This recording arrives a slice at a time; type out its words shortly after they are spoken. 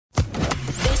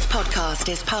podcast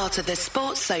is part of the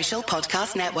Sports Social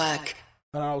Podcast Network.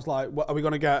 And I was like, what, are we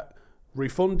going to get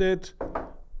refunded?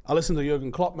 I listened to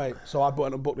Jurgen Klopp, mate, so I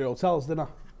went and booked the hotels, didn't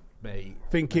I?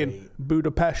 Thinking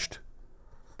Budapest.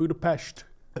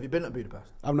 Have you been to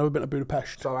Budapest? I've never been to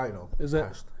Budapest. It's all right, no. Is it?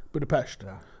 Budapest?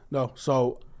 Yeah. No,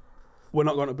 so we're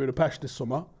not going to Budapest this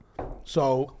summer.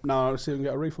 So now let's see if we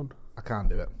can get a refund. I can't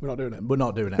do it. We're not doing it. We're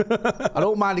not doing it. I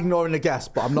don't mind ignoring the guests,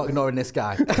 but I'm not ignoring this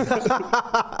guy.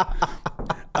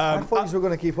 I thought you were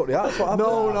going to keep up the arts. What happened?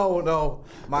 No.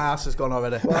 My ass has gone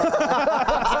already.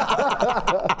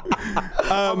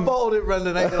 I bottled it,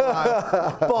 Brendan. Ain't gonna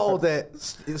lie. Bottled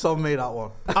it. It's on me, that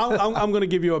one. I'm going to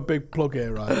give you a big plug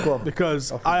here, right?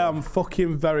 Because I am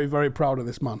fucking very, very proud of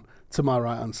this man to my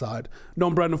right-hand side.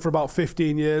 Known Brendan for about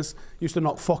 15 years. Used to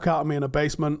knock fuck out of me in a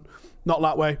basement. Not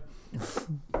that way.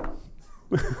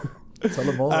 Tell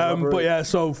them more. But yeah,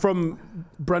 so from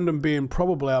Brendan being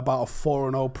probably about a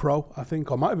 4-0 pro, I think,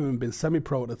 or might have even been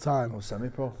semi-pro at the time. I was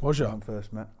semi-pro. Was you? When I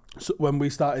first met. So when we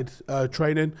started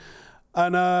training.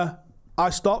 And I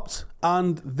stopped,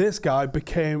 and this guy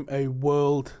became a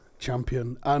world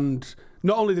champion. And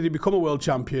not only did he become a world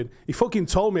champion, he fucking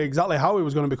told me exactly how he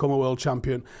was going to become a world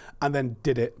champion, and then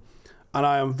did it. And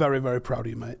I am very, very proud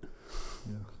of you, mate.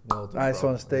 Yeah. Well done, nice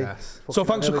one, Steve. Yes. So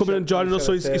thanks for coming and joining us.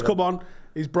 So he's come on,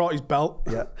 he's brought his belt,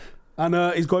 and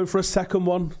he's going for a second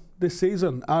one this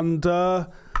season. And so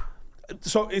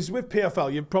he's with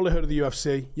PFL. You've probably heard of the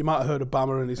UFC. You might have heard of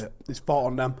Bama, and he's fought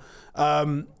on them.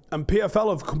 And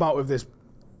PFL have come out with this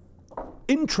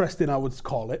interesting, I would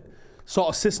call it, sort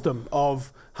of system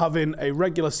of having a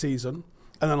regular season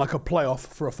and then like a playoff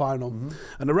for a final. Mm-hmm.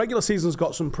 And the regular season's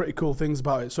got some pretty cool things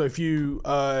about it. So if you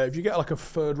get like a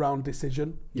third round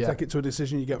decision, you take it to a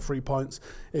decision, you get 3 points.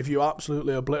 If you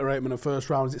absolutely obliterate them in the first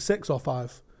round, is it 6 or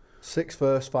 5? 6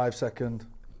 first, 5 second.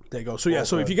 There you go. So yeah,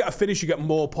 so if you get a finish, you get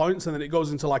more points, and then it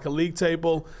goes into like a league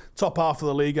table, top half of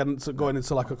the league, and it's going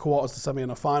into like a quarters to semi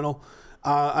and a final.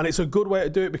 And it's a good way to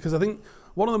do it, because I think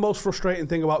one of the most frustrating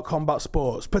thing about combat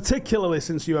sports, particularly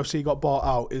since UFC got bought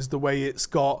out, is the way it's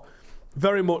got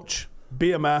very much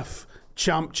BMF,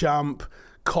 champ,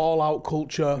 call-out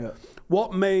culture. Yeah.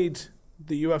 What made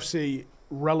the UFC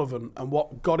relevant and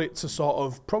what got it to sort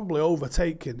of probably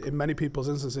overtaken in many people's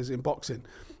instances in boxing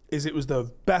is it was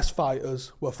the best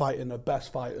fighters were fighting the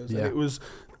best fighters. Yeah. And it was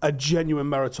a genuine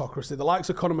meritocracy. The likes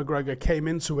of Conor McGregor came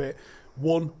into it,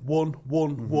 won,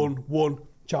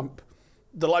 champ.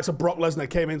 The likes of Brock Lesnar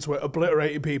came into it,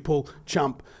 obliterated people,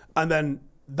 champ. And then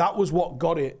that was what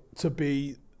got it to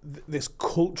be this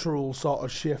cultural sort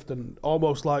of shift, and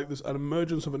almost like this an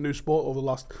emergence of a new sport over the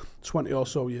last 20 or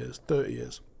so years, 30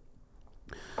 years.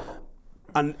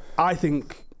 And I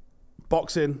think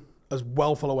boxing has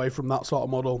well fell away from that sort of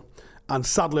model. And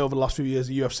sadly, over the last few years,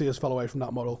 the UFC has fell away from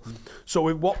that model. So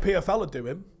with what PFL are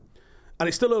doing, and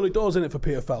it's still early doors in it for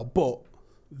PFL, but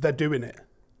they're doing it.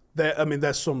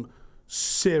 There's some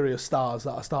serious stars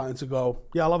that are starting to go,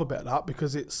 yeah, I'll have a bit of that,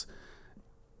 because it's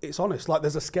honest. Like,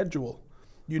 there's a schedule.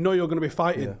 You know you're going to be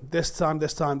fighting this time,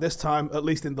 at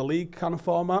least in the league kind of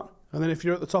format. And then if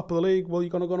you're at the top of the league, well, you're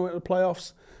going to go into the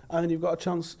playoffs, and then you've got a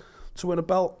chance to win a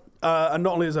belt. And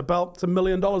not only is a belt, it's $1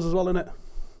 million as well, isn't it?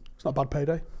 It's not a bad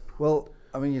payday. Well,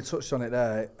 I mean, you touched on it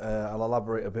there. I'll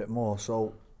elaborate a bit more.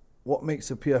 So what makes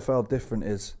the PFL different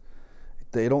is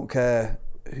that you don't care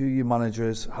who your manager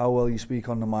is, how well you speak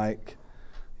on the mic,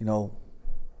 you know,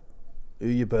 who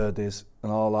your bird is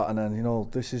and all that. And then, you know,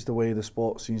 this is the way the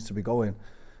sport seems to be going.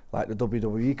 Like the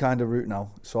WWE kind of route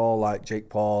now. It's all like Jake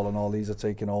Paul and all these are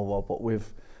taking over. But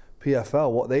with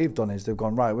PFL, what they've done is they've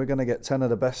gone, right, we're going to get 10 of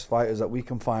the best fighters that we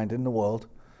can find in the world.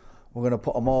 We're going to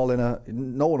put them all in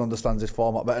no one understands this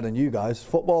format better than you guys.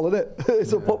 Football, isn't it?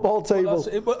 It's a football table.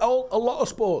 But a lot of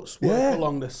sports work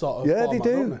along this sort of format, they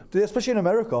do. Don't they? Especially in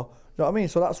America. You know what I mean?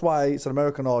 So that's why it's an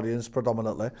American audience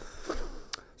predominantly.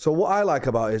 So what I like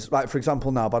about it is, like, for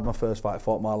example, now I've had my first fight,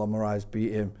 fought Marlon Moraes,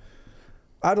 beat him.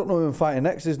 I don't know who I'm fighting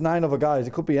next. There's 9 other guys.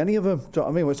 It could be any of them. Do you know what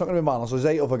I mean? Well, it's not going to be Marlon, so there's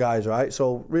 8 other guys, right?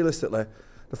 So realistically,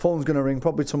 the phone's going to ring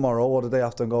probably tomorrow or the day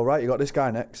after and go, right, you got this guy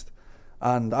next.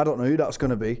 And I don't know who that's going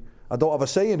to be. I don't have a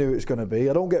say in who it's going to be.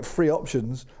 I don't get free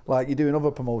options like you do in other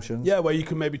promotions. Yeah, where you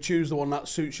can maybe choose the one that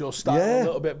suits your style a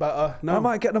little bit better. No. I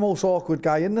might get the most awkward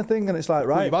guy in the thing, and it's like,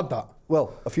 right. Well, you've had that.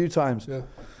 Well, a few times.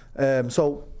 Yeah.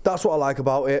 So that's what I like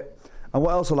about it. And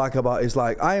what else I like about it is,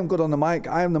 like, I am good on the mic.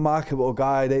 I am the marketable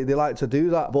guy. They like to do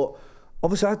that. But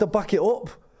obviously I had to back it up.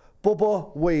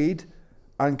 Bubba, Wade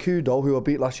and Kudo, who I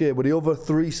beat last year, were the other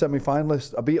 3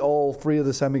 semi-finalists. I beat all 3 of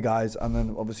the semi-guys and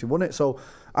then obviously won it. So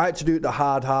I had to do it the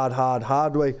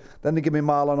hard way. Then they give me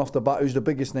Marlon off the bat, who's the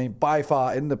biggest name by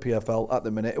far in the PFL at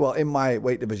the minute. Well, in my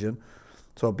weight division.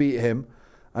 So I beat him.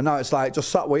 And now it's like just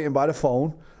sat waiting by the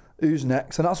phone. Who's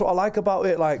next? And that's what I like about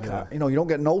it. Like, you know, you don't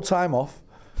get no time off.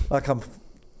 Like, I'm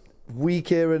week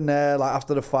here and there, like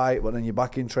after the fight, but then you're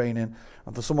back in training.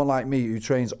 And for someone like me who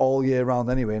trains all year round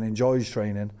anyway and enjoys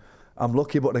training, I'm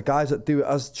lucky. But the guys that do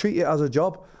it treat it as a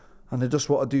job, and they just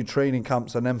want to do training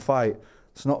camps and then fight.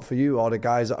 It's not for you. Or the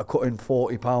guys that are cutting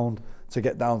 £40 to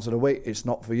get down to the weight, it's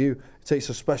not for you. It takes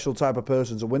a special type of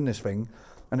person to win this thing,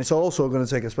 and it's also going to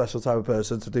take a special type of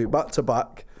person to do back to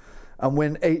back and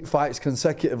win 8 fights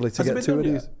consecutively to get 2 of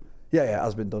these. Yeah, it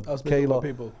has been done. Kayla,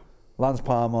 people. Lance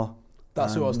Palmer.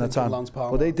 That's who I was thinking, Lance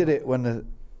Palmer. But they did it when the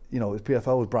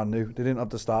PFL was brand new. They didn't have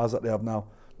the stars that they have now.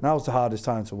 Now's the hardest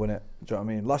time to win it. Do you know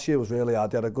what I mean? Last year was really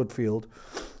hard. They had a good field.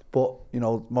 But, you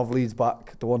know, Mov Leeds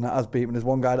back, the one that has beat me. There's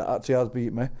one guy that actually has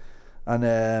beat me.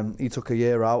 And he took a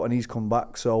year out and he's come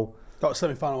back. So got a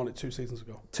semi-final on it 2 seasons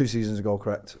ago. 2 seasons ago,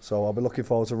 correct. So I'll be looking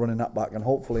forward to running that back and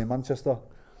hopefully in Manchester.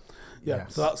 Yeah,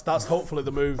 yes. So that's hopefully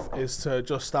the move, is to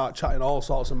just start chatting all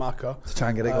sorts of macca. To try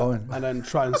and get it going. And then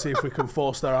try and see if we can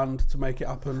force their hand to make it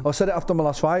happen. I said it after my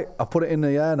last fight. I put it in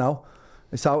the air now.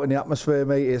 It's out in the atmosphere,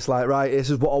 mate. It's like, right, this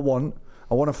is what I want.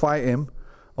 I want to fight him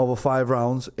over 5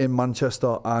 rounds in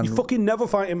Manchester. And you fucking never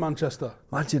fight in Manchester.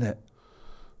 Imagine it.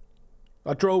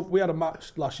 We had a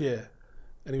match last year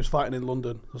and he was fighting in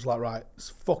London. I was like, right, it's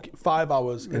fucking 5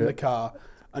 hours in the car.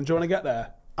 And do you want to get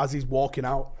there as he's walking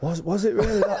out? Was it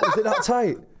really that? Was it that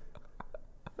tight?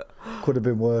 Could have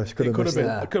been worse. Could have been.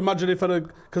 I could imagine if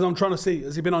because I'm trying to see,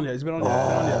 has he been on yet? Has he been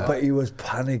on yet? But he was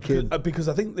panicking. Because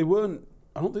I don't think they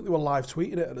were live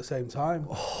tweeting it at the same time.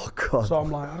 Oh, God. So I'm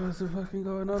like, how is it fucking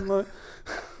going on? Like,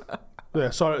 yeah,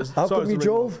 sorry. How come you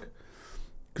drove?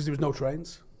 Because there was no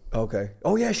trains. Okay.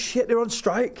 Oh, yeah, shit, they're on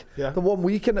strike. Yeah. The one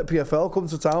weekend at PFL come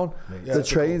to town, the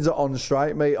trains are on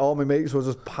strike, mate. All my mates were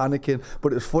just panicking.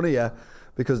 But it was funny,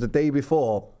 because the day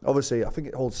before, obviously, I think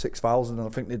it holds 6,000, and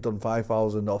I think they'd done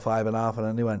 5,000 or 5.5, and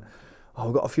then they went, oh,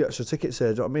 we've got a few extra tickets here,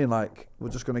 do you know what I mean? Like, we're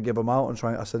just going to give them out and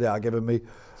try. I said, yeah, give them me.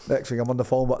 Next thing, I'm on the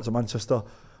phone back to Manchester.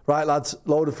 Right, lads,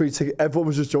 load of free tickets. Everyone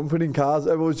was just jumping in cars.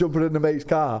 Everyone was jumping in the mate's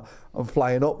car and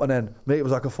flying up. And then, mate, it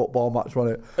was like a football match,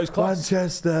 wasn't it? It was class.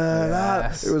 Manchester.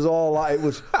 Yes. It was all like, it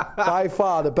was by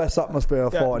far the best atmosphere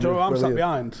I've fought in. Do you know who I'm sat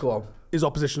behind? Go on. His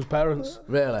opposition's parents.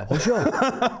 Really? Oh, sure.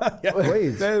 Yeah.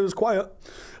 Wait. Yeah, it was quiet.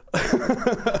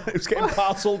 It was getting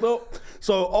parcelled up.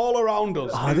 So all around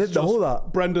us, I didn't know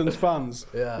that. Brendan's fans.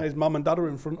 Yeah. His mum and dad are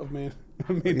in front of me.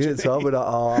 You didn't tell me that.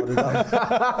 Oh,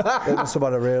 they must have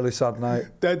had a really sad night.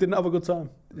 They didn't have a good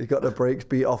time. He got the brakes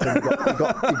beat off and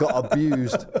he got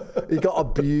abused. He got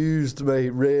abused, mate,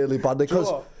 really badly. Because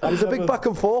it was a big back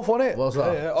and forth, wasn't it? What's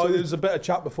that? Yeah. Oh, there was a bit of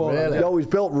chat before. Really? Yo, he's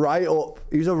built right up.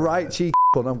 He's a right cheeky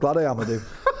cunt. I'm glad I am, I do.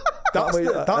 That's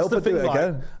the thing. Like,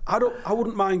 again. I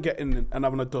wouldn't mind getting in and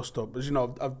having a dust up, as you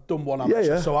know, I've done one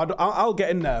amateur, so I'll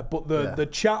get in there. But the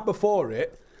chat before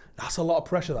it, that's a lot of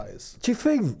pressure. That is. Do you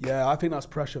think? Yeah, I think that's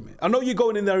pressure, mate. I know you're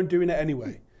going in there and doing it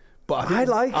anyway, but I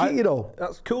like it, you know.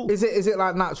 That's cool. Is it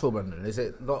like natural, Brendan? Is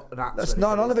it not an act?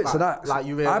 None of it's an act. Like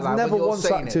you really, I've never once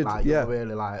acted. You're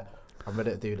really like, I'm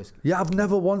ready to do this. Yeah, I've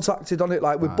never once acted on it.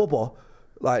 Like with Bubba,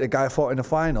 like the guy I fought in the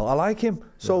final. I like him.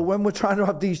 So when we're trying to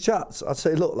have these chats, I'd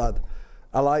say, look, lad,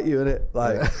 I like you, innit?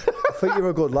 Like, I think you're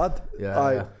a good lad.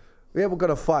 Yeah, we're going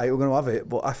to fight, we're going to have it,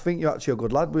 but I think you're actually a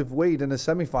good lad. With Wade in the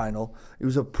semi-final, he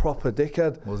was a proper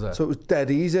dickhead. Was it? So it was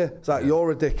dead easy. It's like, you're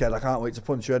a dickhead, I can't wait to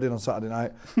punch your head in on Saturday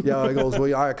night. Yeah, he goes,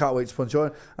 well, I can't wait to punch your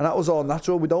head. And that was all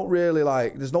natural. We don't really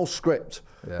there's no script.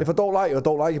 Yeah. If I don't like you, I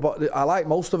don't like you, but I like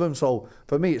most of them, so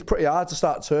for me, it's pretty hard to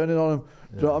start turning on them.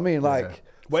 Do you know what I mean? Like,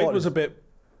 Wade was a bit...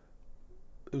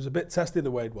 It was a bit testy,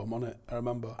 the Wade one, wasn't it? I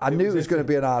remember. I knew it was going to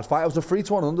be an hard fight. I was a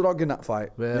 3-1 underdog in that fight.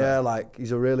 Yeah, like,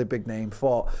 he's a really big name.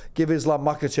 Give Islam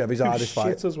Makhachev his hardest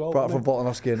fight. As well, brought from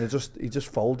Volkanovski, and he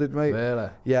just folded, mate. Really?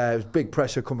 Yeah, it was big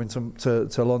pressure coming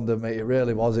to London, mate. It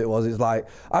really was. It's like,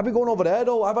 I've been going over there,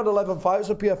 though. I've had 11 fights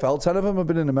at PFL. 10 of them have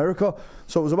been in America.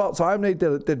 So it was about time they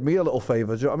did me a little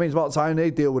favour. Do you know what I mean? It's about time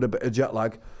they deal with a bit of jet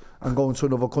lag and going to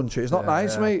another country. It's not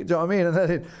nice, mate. Do you know what I mean? And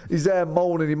then he's there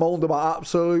moaning. He moaned about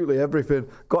absolutely everything.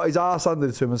 Got his arse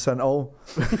handed to him and sent home.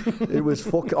 It was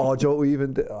fucking... Oh, Joe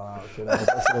even did... Oh,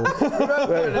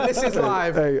 remember, this is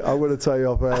live. Hey, I'm going to tell you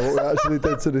off air what we actually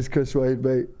did to this Chris Wade,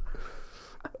 mate.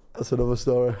 That's another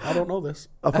story. I don't know this.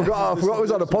 I forgot it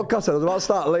was on the podcast. I was about to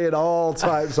start laying all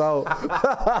types out.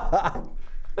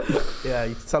 Yeah,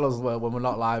 you can tell us when we're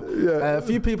not live. Yeah. A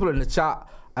few people in the chat.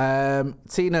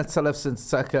 Tina Telefson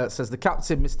says the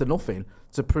captain missed nothing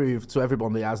to prove to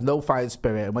everyone that he has no fighting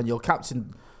spirit, and when your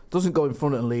captain doesn't go in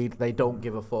front and lead, they don't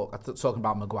give a fuck. I'm talking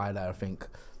about Maguire there, I think.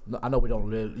 I know we don't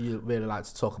really like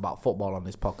to talk about football on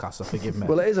this podcast, so forgive me.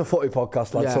 Well, it is a footy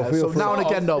podcast, lad. Yeah, so feel free. now and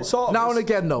again, Sort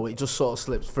of. it just sort of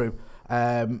slips through.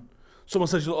 Someone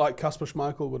says you look like Kasper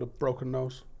Schmeichel with a broken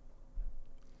nose.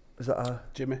 Is that a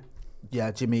Jimmy.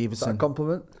 Yeah, Jimmy is that a Everson.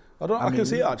 compliment? I can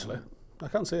see it actually. I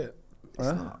can see it. It's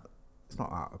not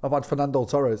that. I've had Fernando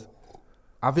Torres.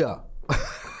 Have you?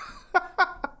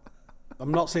 I'm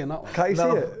not seeing that one. Can't you see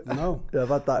it? No. Yeah, I've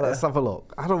had that. Let's have a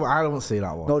look. I don't see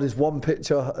that one. No, there's one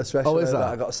picture especially is that? that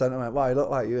I got sent. I went, wow, you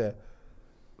look like you here.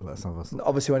 Let's have a.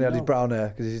 Obviously, when he had his brown hair,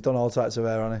 because he's done all types of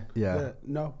hair, hasn't he? Yeah.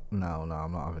 No. No, I'm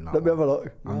not having that. Let me one. have a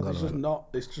look. No,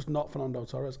 it's just not Fernando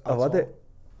Torres. I've had it.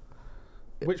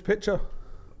 Which picture?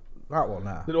 That one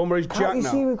there. The one where he's Jack Can't you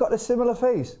now. see we've got a similar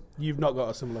face? You've not got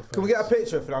a similar face. Can we get a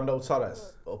picture of Fernando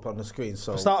Torres up on the screen?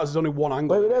 So For starters, there's only one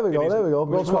angle. Wait, there we go. There we go.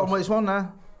 which one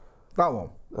there? That one.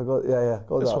 Yeah.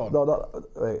 Go This that. one? No, not.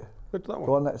 Wait. Go to that one.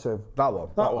 Go on next to him. That one.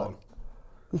 That one.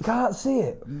 You can't see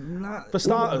it. For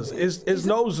starters, his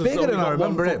nose has bigger only than I got one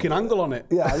remember him. fucking angle on it.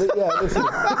 Yeah, listen.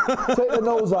 Take the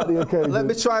nose out of the occasion. Let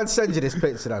me try and send you this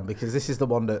picture then, because this is the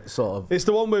one that sort of. It's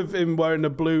the one with him wearing the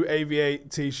blue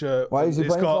Aviate t-shirt. Why is he It's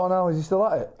playing got- for now? Is he still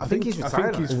at it? I think he's retired.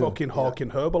 I think he's fucking hawking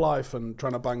Herbalife and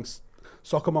trying to bang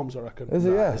soccer moms, I reckon. Is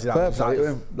he? Yeah. Is Fair play to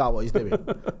him. that what he's doing?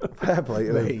 Fair play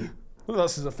to him. Well,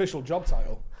 that's his official job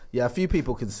title. Yeah, a few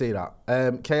people can see that.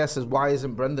 KS says, why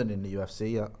isn't Brendan in the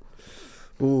UFC yet?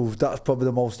 Ooh, that's probably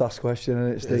the most asked question,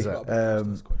 isn't it, He's Steve? got to be asked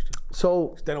this question.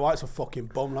 So, Dana White's a fucking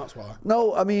bum, that's why.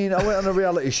 no, I mean, I went on a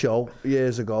reality show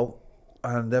years ago,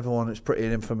 and it's pretty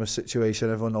an infamous situation.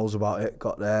 Everyone knows about it.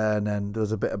 Got there, and then there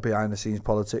was a bit of behind-the-scenes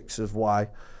politics of why.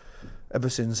 Ever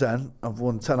since then, I've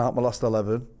won 10 out of my last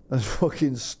 11 and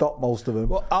fucking stopped most of them.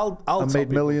 Well, I'll and tell made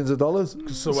people- millions of dollars.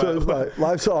 So it's like,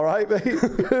 life's all right, mate. You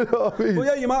know what I mean? Well,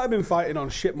 yeah, you might have been fighting on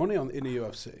shit money in the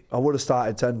UFC. I would have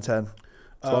started 10-10,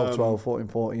 12-12,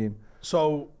 14-14.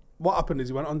 So what happened is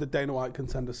he went on the Dana White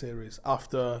Contender Series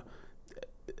after.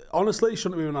 Honestly, he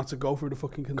shouldn't have even had to go through the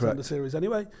fucking Contender Correct. Series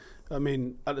anyway. I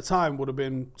mean, at the time would have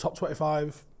been top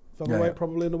 25 featherweight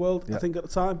probably in the world. Yeah. I think at the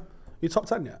time. You top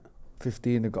 10 yet?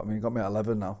 15 have got me at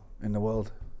 11 now in the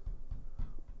world.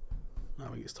 I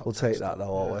think it's top We'll 10 take that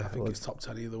though, won't we? I think it's top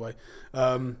 10 either way.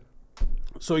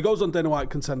 So he goes on Dana White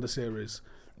Contender Series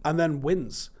and then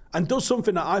wins and does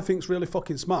something that I think is really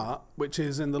fucking smart, which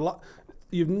is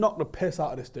you've knocked the piss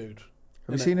out of this dude.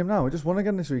 Have you seen him now? He just won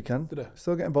again this weekend. Did he?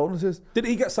 Still getting bonuses. Did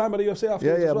he get signed by the UFC afterwards?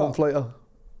 Yeah, as a well? month later.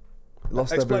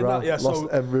 Lost every Explain round. that, yeah, Lost so-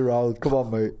 every round. Come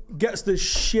on, mate. Gets the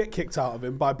shit kicked out of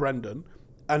him by Brendan,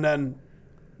 and then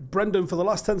Brendan, for the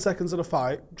last 10 seconds of the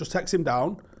fight, just takes him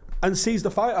down and sees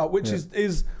the fight out, which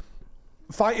is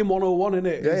fighting 101,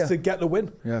 innit? Yeah, Is yeah. to get the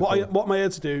win. Yeah, what cool. am I here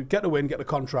to do? Get the win, get the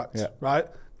contract, Yeah. right?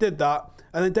 Did that,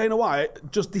 and then Dana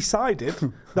White just decided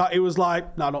that he was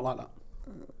like, no, I don't like that.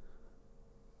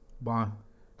 Why?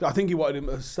 I think he wanted him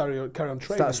to carry on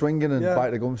training. Start swinging and Yeah.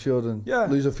 bite the gum shield and Yeah.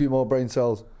 lose a few more brain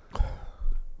cells.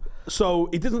 So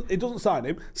he doesn't sign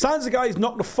him. Signs the guy he's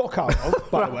knocked the fuck out of,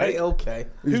 by the way. Okay.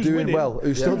 Who's Who's doing winning? well?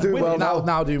 Who's still Who's doing well winning? now?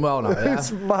 Now doing well now, yeah?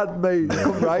 It's mad, mate.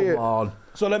 Come right Come it. on.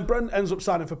 So then Brent ends up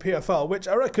signing for PFL, which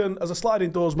I reckon, as a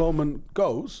sliding doors moment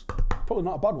goes, probably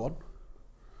not a bad one.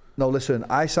 No, listen,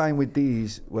 I signed with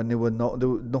these when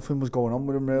nothing was going on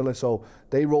with them really. So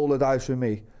they roll the dice with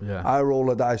me. Yeah. I roll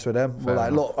the dice with them. We're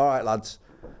like, enough. look, all right, lads,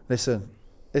 listen,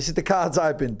 this is the cards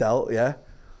I've been dealt, yeah?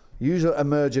 Use it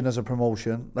emerging as a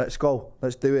promotion. Let's go.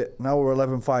 Let's do it. Now we're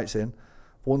 11 fights in.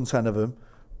 Won 10 of them.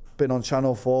 Been on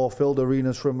Channel 4, filled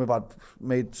arenas for them.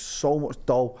 Made so much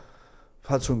dough.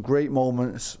 Had some great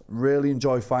moments. Really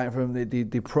enjoy fighting for them.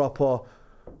 They proper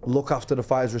look after the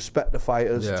fighters, respect the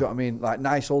fighters. Yeah. Do you know what I mean? Like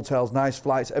nice hotels, nice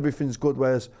flights, everything's good.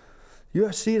 Whereas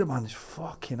UFC, the man, is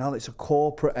fucking hell. It's a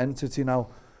corporate entity now.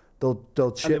 They'll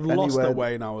And chip they've lost anywhere. their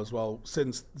way now as well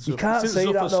since You can't since say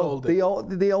Zuffa that though. sold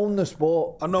it. They own the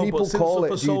sport. I know, People but since call Zuffa it,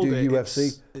 do sold you do it, UFC?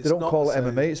 it's They don't not call the it same.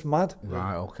 MMA. It's mad.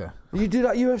 Right, okay. You do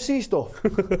that UFC stuff.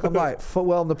 I'm like,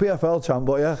 well, I'm the PFL champ,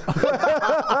 but yeah.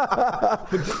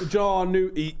 But John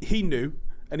knew he knew,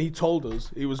 and he told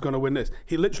us he was going to win this.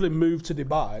 He literally moved to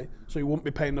Dubai so he wouldn't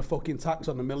be paying the fucking tax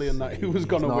on the million that he was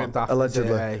going to win.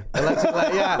 Allegedly. Allegedly,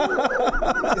 yeah.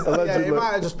 Allegedly. Yeah, it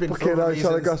might have just been Fucking for hell, other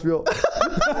trying to reasons. gas me up.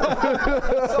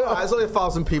 There's only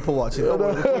 1,000 people watching. Don't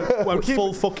worry. When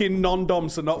full fucking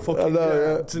non-doms to not fucking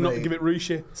to not Mate. give it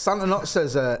Rishi. Santa Knox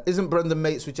says, isn't Brendan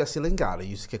mates with Jesse Lingard? He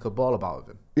used to kick a ball about with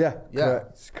him. Yeah, Yeah.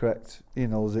 correct. He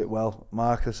knows it well.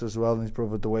 Marcus as well, and his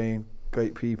brother Dwayne,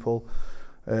 great people.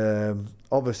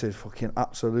 Obviously, fucking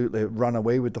absolutely ran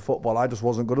away with the football. I just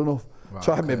wasn't good enough. Right,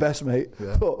 Tried my okay. best, mate.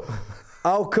 Yeah. But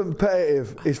how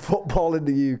competitive is football in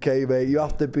the UK, mate? You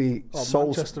have to be Oh, so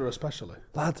Manchester especially.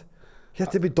 lad. You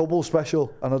had to be double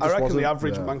special, and I just reckon wasn't. the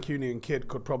average Mancunian kid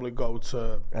could probably go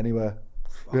to Anywhere.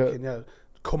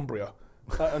 Cumbria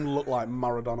and look like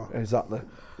Maradona. Exactly.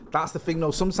 That's the thing,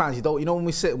 though. Sometimes you don't. You know, when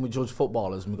we sit and we judge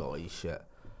footballers and we go, "Oh, shit,"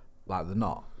 like they're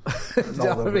not. Do you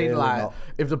know what I mean? really Like, not.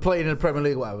 if they're playing in the Premier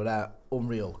League or whatever, they're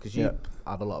unreal. Because you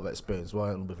had a lot of experience,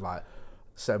 weren't you, with like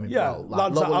semi-pro. Yeah, like,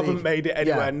 lads that lower haven't league. made it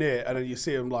anywhere near, and then you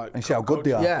see them like. And see how good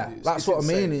they are. Yeah, that's what I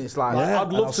mean. It's like, I'd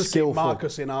and love how to see skillful.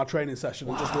 Marcus in our training session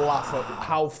and just laugh at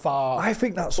how far. I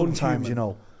think that sometimes,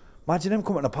 unhuman. imagine him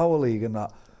coming to Power League and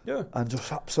that. Yeah. And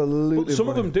just absolutely. But some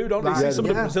of them do, don't they? Right. See Yeah, some of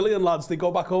the yeah. Brazilian lads, they go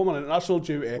back home on international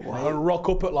duty and rock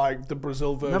up at like the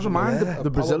Brazil version. never mind of the Power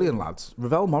Brazilian League. lads.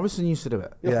 Ravel Morrison used to do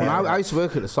it. Yeah. When Yeah. I used to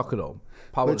work at the soccer dome.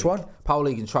 Power Which League. one? Power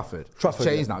League in Trafford. Trafford, It's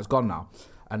changed yeah. now. It's gone now.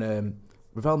 And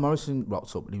Ravel Morrison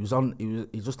rocked up. And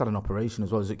he just had an operation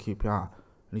as well as at QPR.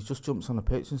 And he just jumps on the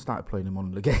pitch and started playing him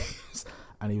on the games.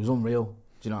 And he was unreal.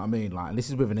 Do you know what I mean? Like, and this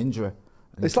is with an injury.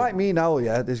 And It's like me now,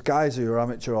 yeah. There's guys who are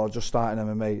amateur or just starting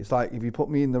MMA. It's like if you put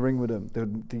me in the ring with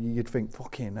them, you'd think,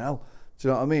 fucking hell. Do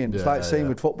you know what I mean? It's Yeah, like same yeah.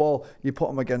 with football. You put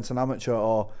them against an amateur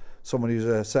or someone who's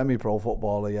a semi-pro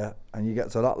footballer, yeah, and you get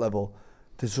to that level.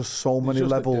 There's just so many just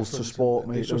a levels to difference, sport,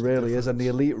 isn't it? mate. It's There just a really is, and the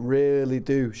elite really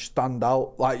do stand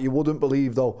out. Like you wouldn't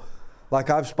believe, though. Like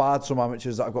I've sparred some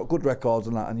amateurs that have got good records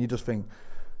and that, and you just think,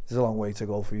 there's a long way to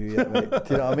go for you yet, mate. Do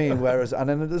you know what I mean? Whereas, and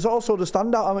then there's also the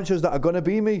standout amateurs that are going to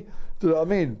be me. Do you know what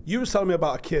I mean? You were telling me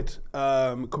about a kid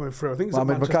coming through. I think it's at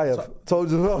Mohamed Manchester. Makayev.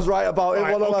 Told you I was right about it.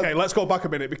 Right, What okay, let's go back a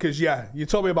minute because you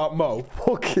told me about Mo.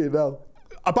 Fucking hell.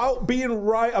 About being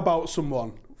right about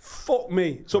someone. Fuck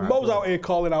me. So Mo's out here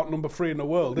calling out number 3 in the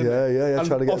world, isn't Yeah, he? yeah, And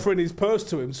trying to get- offering his purse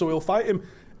to him so he'll fight him.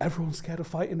 Everyone's scared of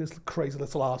fighting this crazy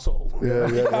little arsehole. Yeah,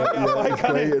 He can't get a fight, it's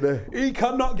can great, he? isn't He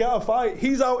cannot get a fight.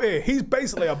 He's out here. He's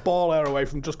basically a ball air away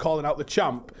from just calling out the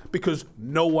champ because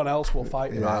no one else will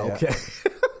fight him. Yeah, yeah. Okay.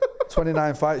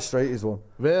 29 fights straight he's won.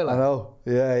 Really? I know.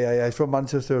 Yeah. He's from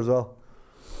Manchester as well.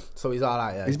 So he's all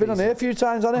right, yeah. He's been on here a few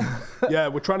times, hasn't he? Yeah,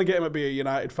 we're trying to get him to be a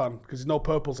United fan because there's no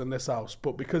purples in this house.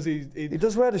 But because he He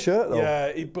does wear the shirt, though.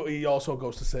 yeah, but he also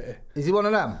goes to City. Is he one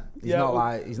of them? He's Yeah, not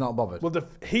well- he's not bothered. Well,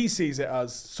 he sees it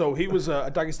as so he was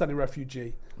a Dagestani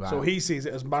refugee, so Right. he sees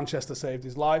it as Manchester saved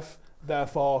his life.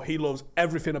 Therefore, he loves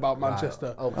everything about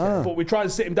Manchester. okay. But we try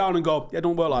and sit him down and go, yeah,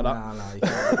 don't work like that. Nah, you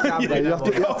can't You be that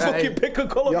can't bothered. fucking pick a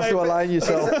colour, You have to mate. align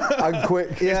yourself and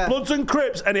quick. Yeah. Bloods and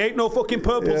Crips, and he ain't no fucking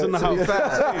purples in the To be house.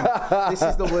 fair, this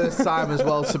is the worst time as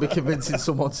well to be convincing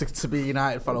someone to be a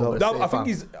United fan over a No, City I think fan.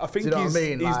 he's. I think Do you know he's. what I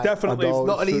mean? He's Like, definitely. I know.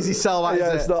 not an easy sell, that, Yeah,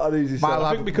 is it's it? not an easy My sell. I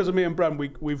lad- think because of me and Bren,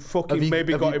 we've fucking Have you-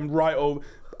 maybe have got you- him right over.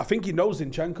 I think he knows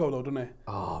Zinchenko though, doesn't he?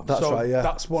 Oh, That's so right, yeah.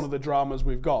 that's one of the dramas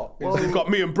we've got. Is you've got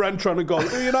me and Brent trying to go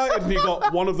to United, and you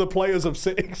got one of the players of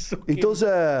City. He does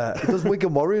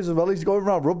Wigan Warriors as well. He's going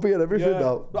around rugby and everything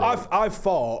now. I've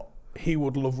thought he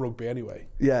would love rugby anyway.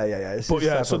 Yeah. It's But his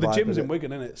yeah, type so of the vibe, gym's isn't in it?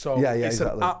 Wigan, innit? So Yeah, it's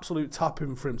exactly. an absolute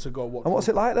tapping for him to go watch. And what's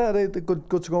it like there? They're good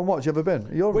to go and watch. You ever been?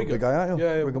 You're a rugby guy, aren't you?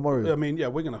 Yeah, Wigan Warriors. I mean, yeah,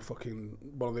 Wigan are fucking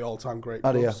one of the all-time great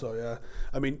Are they, clubs. yeah? So yeah,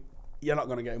 I mean, you're not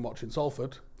going to get him watching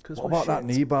Salford. What about that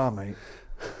knee bar, mate?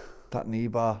 That knee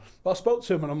bar. Well, I spoke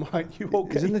to him and I'm like, you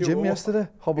won't He's get in the your gym own. yesterday,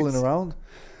 hobbling around.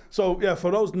 So yeah, for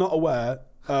those not aware,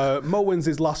 Mo wins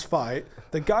his last fight.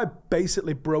 The guy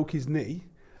basically broke his knee,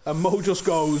 and Mo just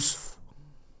goes,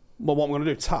 "Well, what am I going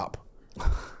to do? Tap?"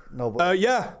 No, but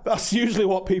Yeah, that's usually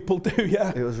what people do.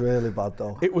 Yeah, it was really bad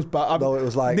though. it was bad. No, it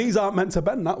was like- knees aren't meant to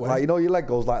bend that way. Like, you know, your leg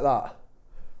goes like that.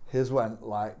 His went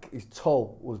like his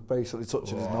toe was basically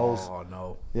touching his nose. Oh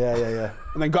no. Yeah.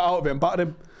 And then got out of it and battered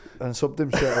him. And subbed him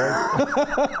straight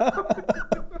away.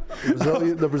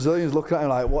 The Brazilians looking at him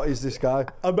like, what is this guy?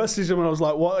 I messaged him and I was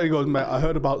like, "What?" He goes, "Mate, I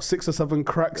heard about 6 or 7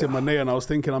 cracks in my knee, and I was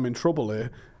thinking I'm in trouble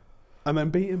here." And then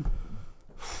beat him.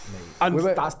 And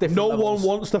That's different no levels.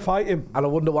 one wants to fight him. And I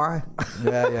wonder why.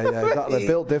 Yeah, exactly.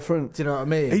 Built different. Do you know what I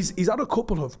mean? He's had a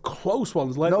couple of close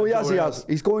ones lately. No, he Joe has.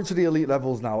 He's going to the elite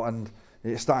levels now, and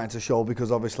it's starting to show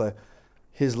because obviously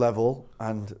his level,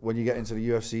 and when you get into the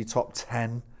UFC top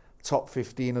 10, top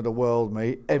 15 of the world,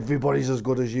 mate, everybody's as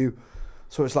good as you.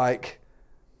 So it's like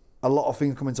a lot of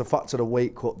things come into factor. The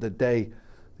weight cut, the day,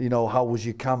 you know, how was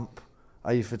your camp?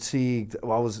 Are you fatigued?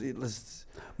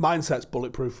 Mindset's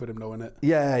bulletproof with him, knowing it.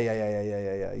 Yeah.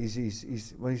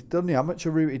 He's when he's done the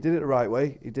amateur route, he did it the right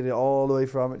way. He did it all the way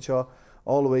through amateur,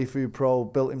 all the way through pro,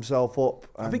 built himself up.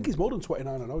 I think he's more than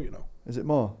 29-0, you know. Is it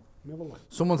more? Let me have a look.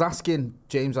 Someone's asking,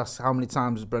 James asks, how many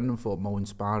times has Brendan fought Mo in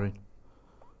sparring?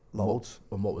 Loads.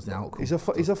 And what was the outcome? He's a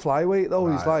flyweight though.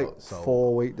 He's Right, like so-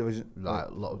 4 weight division, like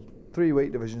a lot 3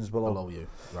 weight divisions below. below you,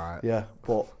 right? Yeah,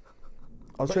 but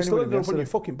I was But he's training still with him ended up on your yesterday.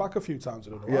 fucking back a few times.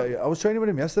 I don't know Yeah, why. yeah. I was training with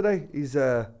him yesterday. He's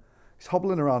He's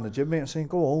hobbling around the gym, mate. I'm saying,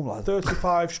 go home, lad.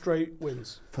 35 straight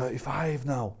wins. 35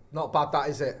 now. Not bad, that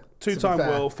is it. 2-time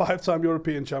world, 5-time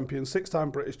European champion,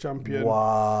 6-time British champion.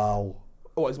 Wow.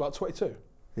 Oh, he's about 22.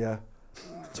 Yeah.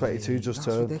 22 just That's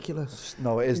turned. ridiculous.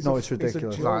 No, it is. No, it's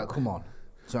ridiculous. Like, come on.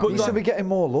 But he needs to be getting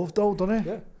more love, though, doesn't he?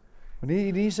 Yeah. And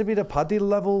he needs to be the Paddy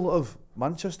level of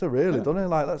Manchester, really, doesn't he?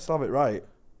 Like, let's have it right.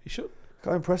 He should.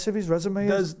 How impressive his resume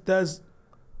is.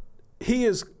 He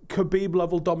is Khabib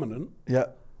level dominant. Yeah.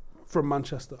 From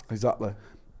Manchester. Exactly.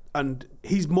 And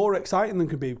he's more exciting than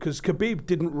Khabib because Khabib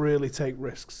didn't really take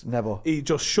risks. Never. He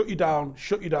just shut you down,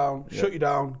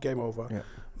 game over. Yeah.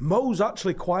 Mo's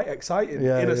actually quite exciting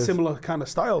in a similar kind of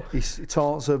style. He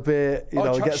taunts a bit, he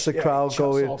gets the crowd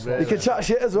going. He can chat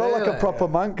shit as well, like a proper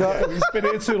man, can't he? He's been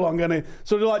here too long, hasn't he?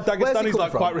 So like Dagestani's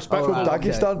like quite respectful. From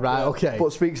Dagestan, right, okay.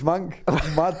 But speaks mank.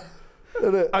 Mad.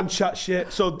 Isn't it? And chat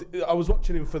shit. So I was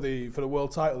watching him for the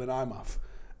world title in IMAF,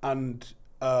 and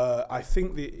I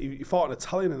think he fought an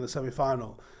Italian in the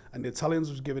semi-final, and the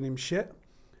Italians was giving him shit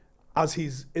as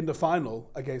he's in the final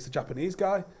against the Japanese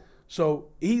guy. So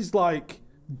he's like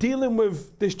dealing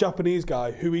with this Japanese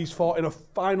guy who he's fought in a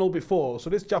final before.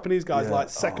 So this Japanese guy's like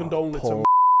second only to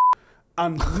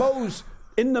and Mo's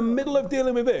in the middle of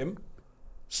dealing with him,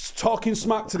 talking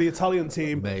smack to the Italian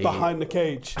team behind the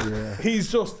cage. Yeah.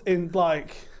 He's just in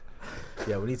like...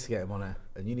 Yeah, we need to get him on it.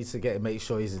 And you need to make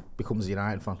sure he becomes a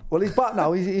United fan. Well, he's back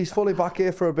now. He's fully back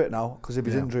here for a bit now because of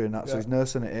his injury and that. So he's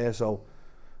nursing it here. So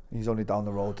he's only down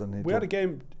the road. And we had a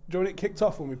game. Do you know when it kicked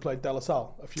off when we played De La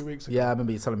Salle a few weeks ago? Yeah, I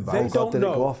remember you telling me about it. They don't know. Did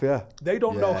it go off? Yeah. They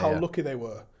don't know how lucky they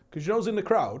were because you know who's in the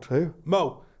crowd? Who?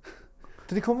 Mo.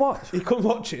 Did he come watch? He come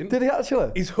watching. Did he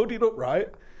actually? He's hooded up, right?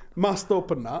 Masked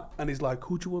up and that, and he's like,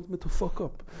 "Who do you want me to fuck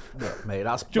up?" Yeah, mate,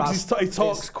 that's he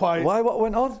talks quite. Why? What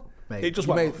went on? Mate, it just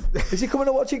went off. Is he coming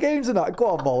to watch your games and that? Go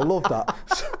on, Mo, love that.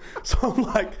 so I'm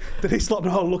like, did he not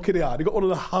know how lucky they are? He got one of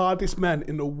the hardest men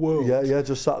in the world. Yeah,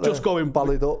 just sat there, just going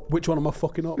ballied up. Which one am I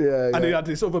fucking up? Yeah. And he had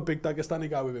this other big Dagestani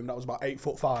guy with him that was about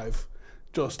 8'5".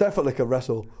 Just definitely can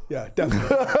wrestle. Yeah, definitely.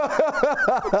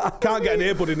 Can't get an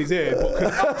earbud in his ear, but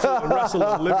can absolutely wrestle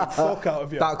the living fuck out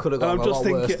of you. That could have gone and I'm just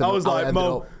thinking, I was like,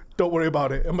 Mo, up. don't worry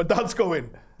about it. And my dad's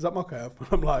going, is that Mokaev? And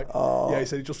I'm like, yeah, he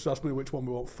said he just asked me which one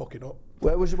we want fucking up.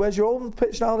 Where's your own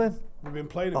pitch now then? We've been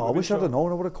playing in I wish I'd have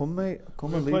known. I would have come, mate.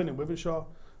 We've been playing in Wivenshaw.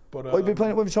 But, you've been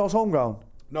playing at Wivensshaw's home ground?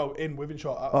 No, in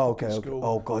Wivenshaw at okay. school.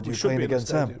 Oh, God, you're playing against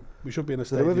them. We should be in a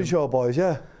stadium. The Wivenshaw boys,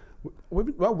 yeah.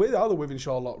 Well, we are the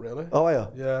Wivenshaw lot, really. Oh, are you?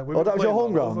 Yeah. Oh, that was your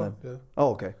home ground then? Yeah.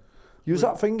 Oh, okay. You was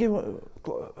that thingy,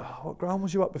 what ground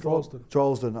was you at before?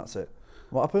 Droylsden, that's it.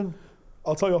 What happened?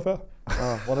 I'll tell you off air.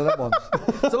 One of them ones.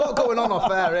 There's a lot going on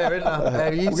off air here, isn't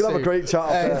there? We're going to have a great chat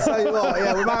off air. Tell you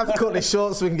what, we might have to cut this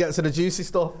short so we can get to the juicy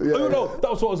stuff. Yeah. Oh, no,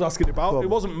 that was what I was asking about. It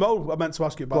wasn't Mo I meant to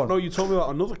ask you about. No, you told me about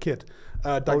another kid,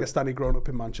 Dagestani, growing up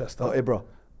in Manchester. Oh, Ibra.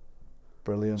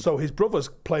 Brilliant. So his brother's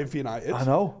playing for United. I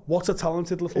know. What a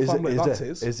talented little family that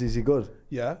is. Is he good?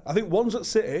 Yeah. I think one's at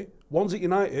City, one's at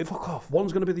United. Fuck off.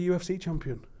 One's going to be the UFC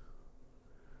champion.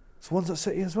 So one's at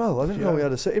City as well? I didn't know he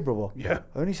had a City brother. Yeah.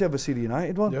 I only ever see the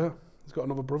United one. Yeah. He's got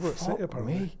another brother at City,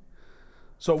 apparently. Me.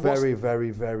 So very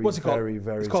what's he called?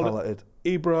 Very talented.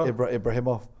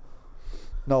 Ibrahimov.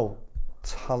 No,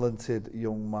 talented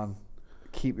young man.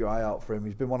 Keep your eye out for him.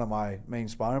 He's been one of my main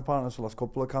sparring partners for the last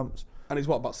couple of camps. And he's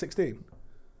what, about 16?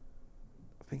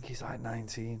 I think he's like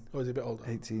 19. Or is he a bit older?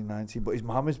 18, 19. But he's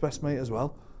Mohammed's best mate as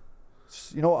well.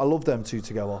 You know what? I love them two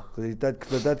together because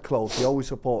they're dead close. He always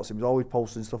supports him. He's always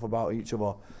posting stuff about each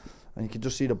other. And you can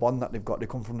just see the bond that they've got. They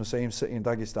come from the same city in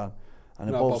Dagestan. And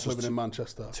they're both living in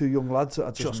Manchester. Two young lads that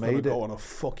are just made it. Go on a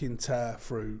fucking tear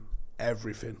through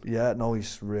everything. Yeah, no,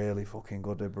 he's really fucking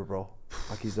good, Ibra, bro.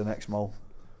 Like he's the next Mo.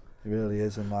 He really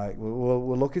is, and like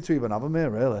we're lucky to even have him here,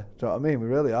 really. Do you know what I mean? We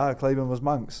really are. Claim him as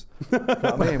Manx. Do you know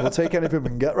what I mean? We'll take anything we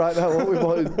can get right now, won't we,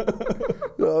 boys?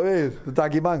 You know what I mean? The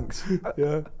Daggy Manx.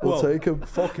 Yeah, we'll take him.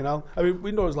 Fucking hell. I mean,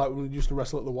 we know it's like when we used to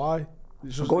wrestle at the Y.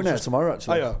 I'm going there tomorrow,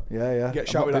 actually. Oh, yeah. Get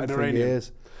shouted at in Iranian.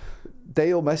 Years.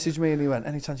 Dale messaged me and he went,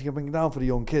 any chance you can bring it down for the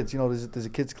young kids? You know, there's a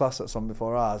kids class that's on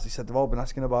before ours. He said they've all been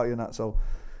asking about you and that, so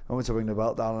I want to bring the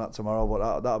belt down on that tomorrow,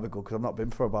 but that'll be good because I've not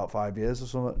been for about 5 years or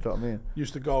something. Do you know what I mean?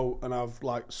 Used to go and have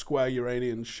like square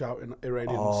Iranians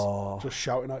just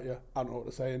shouting at you. I don't know what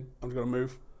they're saying. I'm just gonna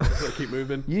move. I'm just gonna keep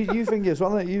moving. You think as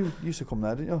well that you used to come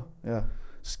there, didn't you? Yeah.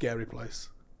 Scary place.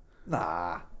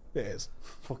 Nah. It is.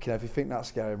 Fucking if you think that's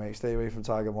scary, mate, stay away from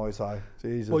Tiger Muay Thai.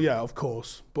 Jesus. Well, yeah, of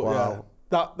course. But wow.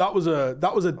 Yeah, that was a.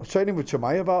 I was training with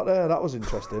Chamaya about there. That was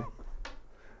interesting.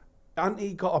 And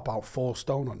he got about 4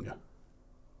 stone on you.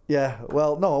 Yeah,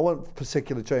 well, no, I wasn't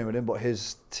particularly training with him, but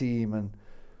his team and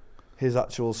his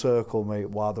actual circle, mate,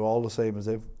 wow, they're all the same as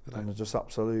him. And they're just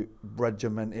absolute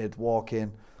regimented,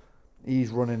 walking.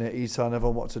 He's running it. He's telling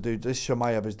everyone what to do. This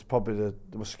Chimaev is probably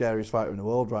the scariest fighter in the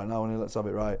world right now, and let's have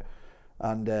it right.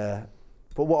 And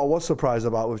but what I was surprised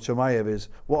about with Chimaev is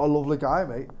what a lovely guy,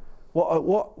 mate.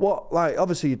 What like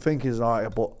obviously you'd think he's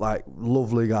alright, but like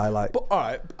lovely guy, like. But all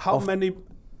right, how many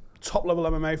top level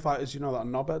MMA fighters you know that are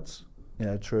knobheads?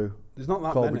 Yeah, true. There's not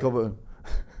that Colby many. Covington.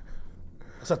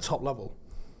 That's a top level.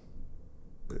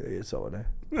 He's all right.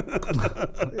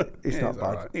 He's not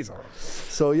bad. Right. He's alright.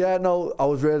 So yeah, no, I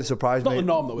was really surprised. Not mate. the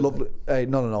norm though, is Lovely. Hey,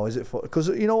 no. Is it? Because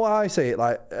you know why I say it?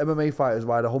 Like MMA fighters,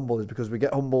 why they're humble is because we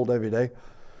get humbled every day.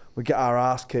 We get our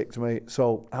ass kicked, mate.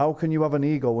 So how can you have an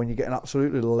ego when you're getting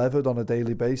absolutely levered on a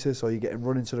daily basis, or you're getting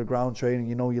run into the ground training?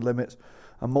 You know your limits,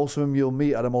 and most of them you'll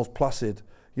meet are the most placid,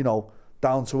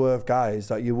 down to earth guys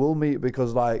that you will meet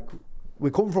because like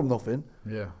we come from nothing.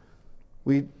 Yeah.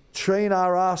 We train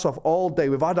our ass off all day.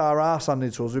 We've had our ass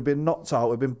handed to us. We've been knocked out.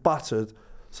 We've been battered.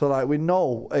 So like we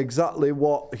know exactly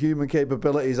what human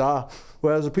capabilities are.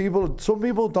 Whereas some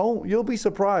people don't. You'll be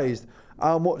surprised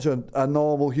how much a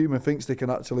normal human thinks they can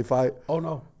actually fight. Oh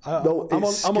no, No, I'm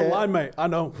online, mate. I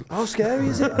know. How scary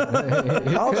is it?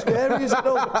 How scary is it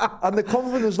though? And the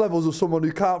confidence levels of someone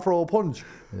who can't throw a punch.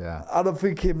 Yeah. And I'm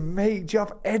thinking, mate, do you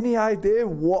have any idea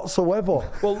whatsoever?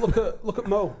 Well, look at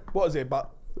Mo. What is he,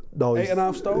 about No,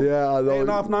 8.5 stone? Yeah, I know.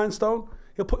 8.5, 9 stone.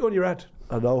 He'll put you on your head.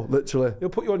 I know, literally. He'll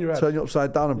put you on your head. Turn you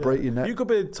upside down and break your neck. You could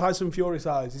be Tyson Fury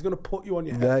size. He's going to put you on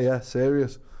your head. Yeah,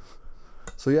 serious.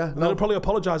 So yeah, And then he'll probably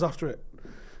apologise after it.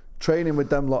 Training with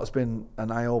them lot's been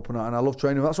an eye-opener, and I love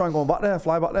training. That's why I'm going back there,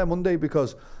 fly back there Monday,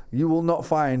 because you will not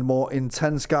find more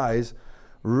intense guys,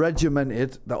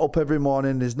 regimented, they're up every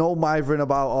morning. There's no mithering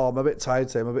about, I'm a bit tired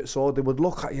today, I'm a bit sore. They would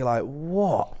look at you like,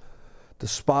 what? The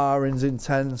sparring's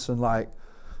intense, and like,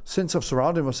 since I've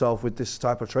surrounded myself with this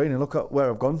type of training, look at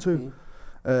where I've gone to.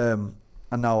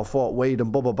 And now I fought Wade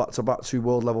and Bubba back-to-back 2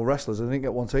 world-level wrestlers. I didn't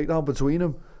get one takedown between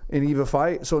them in either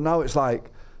fight. So now it's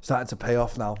like, starting to pay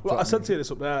off now. Well, I said to you this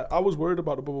up there. I was worried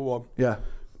about the Bubba one. Yeah.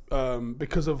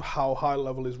 Because of how high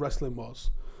level his wrestling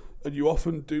was. And you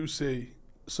often do see,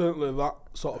 certainly that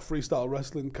sort of freestyle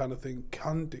wrestling kind of thing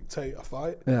can dictate a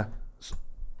fight. Yeah.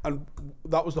 And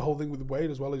that was the whole thing with Wade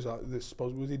as well. Is like this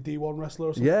supposed was he D1 wrestler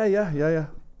or something? Yeah.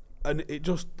 And it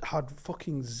just had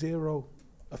fucking zero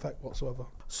effect whatsoever.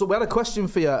 So we had a question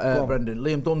for you, Brendan.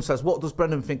 Liam Dunn says, what does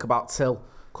Brendan think about Till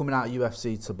coming out of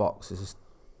UFC to box? Is this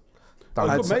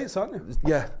Good mates, aren't you?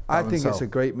 Yeah, I think Till. it's a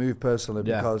great move personally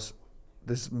Yeah. because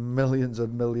there's millions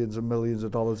and millions and millions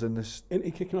of dollars in this. Isn't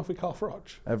he kicking off with Carl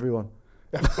Froch? Everyone.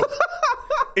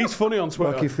 He's funny on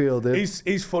Twitter. Rocky Fielding.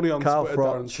 He's funny on Carl Twitter,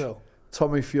 Darren Froch. Till.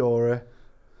 Tommy Fury.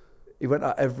 He went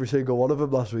at every single one of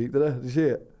them last week, didn't he? Did you see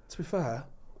it? To be fair,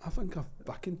 I think I've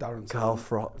back in Darren Till. Carl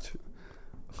Froch.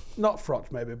 Not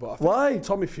Froch maybe, but I think Why?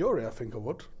 Tommy Fury, I think I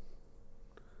would.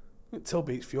 I think Till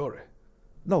beats Fury.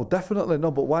 No, definitely no,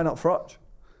 but why not Froch?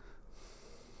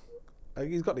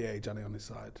 He's got the age, hasn't he, on his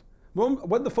side.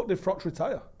 When the fuck did Froch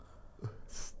retire?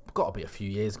 Got to be a few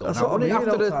years ago. That's Now, what I wasn't it mean,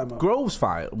 after the old-timer. Groves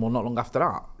fight, well, not long after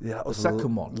that. Yeah, that the was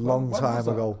second one. long When time was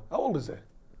that? ago. How old is he?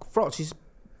 Froch, he's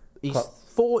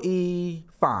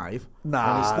 45.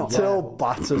 Nah, and, it's not, Till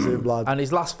batters him, lad. and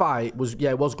his last fight was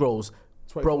Groves.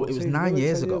 Bro, it was 9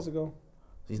 years ago.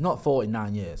 He's not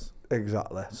 49 years.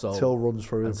 Exactly. So Till runs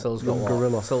through him. And Till's Young got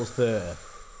gorilla. Till's 30.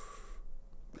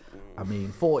 I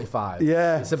mean, 45.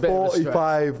 Yeah, It's a bit of a stretch.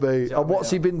 45, mate. Do you know And what I what's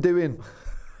he been doing?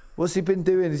 What's he been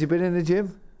doing? Has he been in the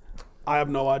gym? I have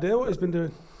no idea what he's been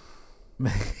doing.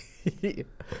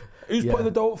 Who's Yeah. putting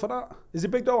the dough up for that? Is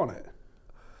it big dough on it?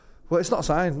 Well, it's not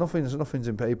signed. Nothing's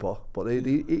in paper. But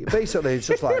basically, it's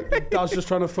just like Dad's just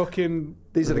trying to fucking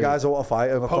these are the guys I want to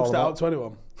fight. And I call post it them out to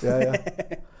anyone. Yeah.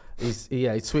 He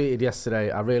tweeted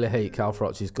yesterday, I really hate Carl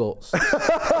Froch's guts.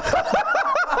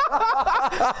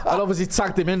 And obviously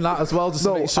tagged him in that as well, just to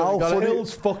No, make sure he got funny- it.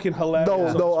 Hill's fucking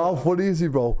hilarious. No, how funny is he,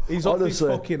 bro? He's off his Honestly,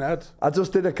 fucking head. I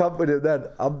just did a camp with him then.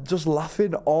 I'm just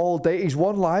laughing all day. His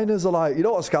one-liners are like, you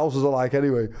know what Scousers are like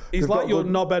anyway. He's They've like got your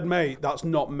good- knobhead mate that's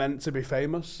not meant to be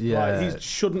famous. Yeah. Like, he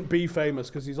shouldn't be famous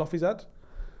because he's off his head.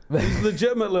 He's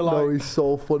legitimately like... No, he's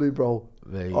so funny, bro.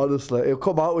 Mate. Honestly, he'll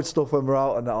come out with stuff when we're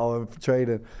out and that or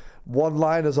training.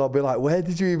 One-liners, I'll be like, where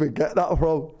did you even get that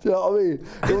from? Do you know what I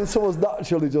mean? When someone's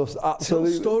naturally just Till's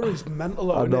absolutely... story's mental,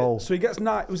 though, I isn't know. it? So he gets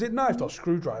knifed. Was it knifed or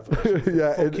screwdriver?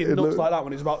 Yeah, Fucking nuts like that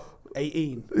when he's about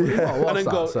 18. Oh, what's And then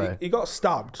that, he got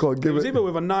stabbed. Go on, give it was it- either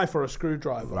with a knife or a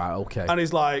screwdriver. Right, okay. And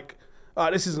he's like,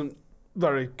 this isn't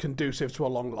very conducive to a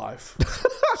long life.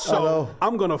 I So know.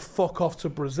 I'm going to fuck off to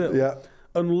Brazil Yeah.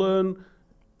 and learn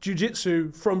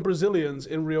jiu-jitsu from Brazilians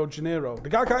in Rio de Janeiro. The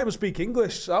guy can't even speak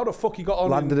English. So how the fuck he got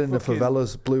on Landed in the fucking-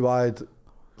 favelas, blue-eyed,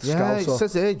 Yeah, it Scouser.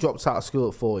 says here he dropped out of school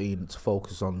at 14 to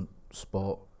focus on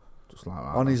sport. Just like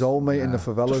that. On his own, mate, in the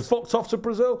favelas. Just fucked off to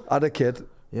Brazil. Had a kid,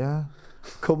 Yeah.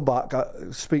 come back,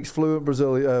 speaks fluent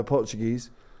Portuguese.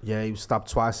 Yeah, he was stabbed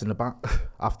twice in the back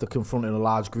after confronting a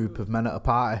large group of men at a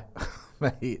party.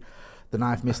 Mate, the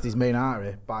knife missed his main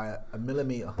artery by a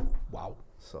millimetre. Wow.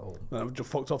 So, And just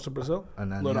fucked off to Brazil.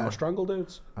 and then Learn how yeah, to strangle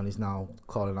dudes. and he's now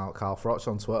calling out Carl Froch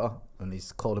on Twitter, and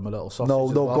he's called him a little sausage. No,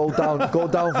 as no, well. go down to the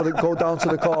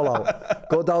call out.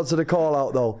 Go down to the call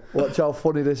out though. Watch how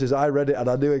funny this is. I read it and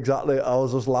I knew exactly. I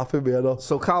was just laughing me enough.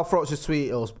 So Carl Froch has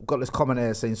tweeted us, got this comment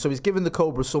here saying, so he's given the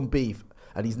Cobra some beef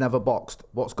and he's never boxed.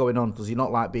 What's going on? Does he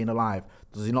not like being alive?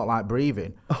 Does he not like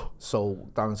breathing? So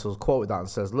Darren Till's quoted that and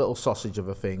says, little sausage of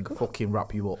a thing, fucking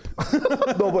wrap you up.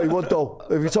 No, but he would though.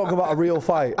 If you're talking about a real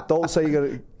fight, don't say you're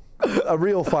gonna. A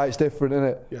real fight's different, isn't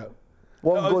it? Yeah.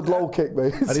 One good low kick,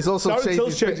 mate. And he's also Darren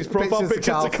Till's changed his profile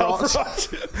picture to Carl Froch.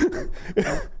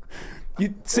 Froch.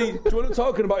 You see, do you want to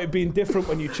talking about it being different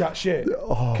when you chat shit?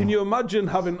 Can you imagine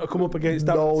having to come up against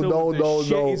Darren Till with the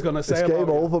shit he's going to say It's about game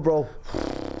you? over, bro.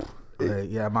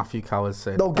 Yeah, Matthew Coward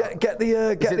said. No, get the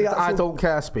Is it the the I actual... don't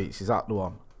care speech? Is that the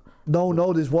one?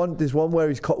 No, there's one where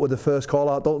he's caught with the first call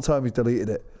out. Don't tell him he's deleted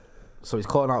it. So he's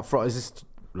calling out Froch. Is this?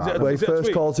 Like, Where he Is it a first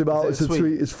tweet? calls him out, Is it's it a a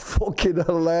tweet. It's fucking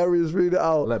hilarious. Read it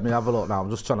out. let me have a look now. I'm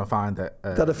just trying to find it.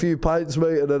 Had a few pints,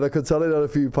 mate, and then I could tell he had a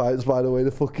few pints, by the way.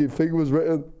 The fucking thing was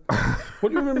written. What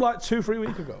do you remember like 2-3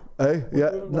 weeks ago? Hey, yeah.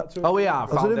 Oh yeah, I I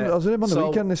was found with him, it. I was with him on the So,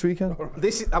 weekend this weekend.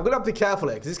 This is, I'm gonna have to be careful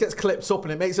here because this gets clipped up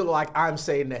and it makes it look like I'm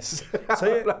saying this.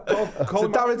 Say it. Call So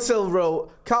him out. Darren Till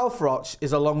wrote, Carl Froch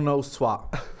is a long-nosed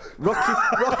twat.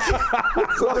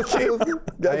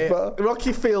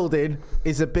 Rocky Fielding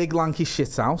is a big lanky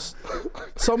shithouse.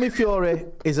 Tommy Fury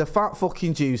is a fat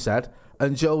fucking juice head.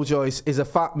 And Joe Joyce is a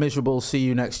fat miserable see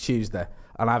you next Tuesday.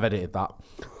 And I've edited that.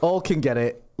 All can get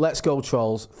it. Let's go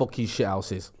trolls. Fucking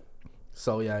shithouses.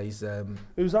 So yeah, he's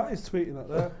Who's that? He's tweeting that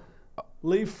there.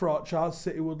 Leave Froch, our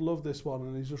City would love this one,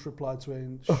 and he's just replied to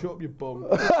him, shut up, you bum.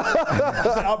 As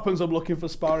it happens, I'm looking for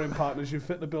sparring partners. You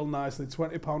fit the bill nicely,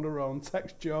 £20 a round.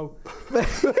 Text Joe.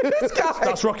 this guy.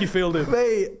 That's Rocky Fielding.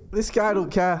 Mate, this guy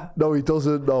don't care. No, he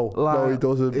doesn't. No, he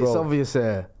doesn't, bro. It's obvious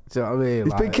here. Do you know what I mean?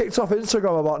 He's been kicked off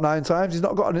Instagram about 9 times. He's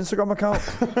not got an Instagram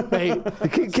account. Mate, They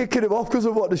keep kicking him off because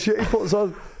of what the shit he puts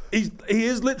on. He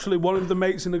is literally one of the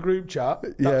mates in the group chat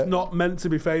that's Yeah. not meant to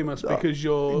be famous because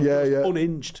you're Yeah, just yeah.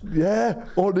 unhinged. Yeah,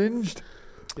 unhinged.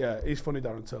 Yeah, he's funny,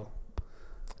 Darren Till.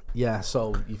 yeah,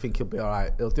 so you think he'll be all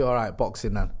right? He'll do all right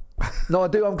boxing then. No, I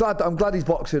do. I'm glad he's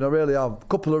boxing. I really am. A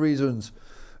couple of reasons.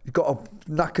 He's got a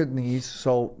knackered knees,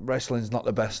 so wrestling's not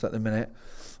the best at the minute.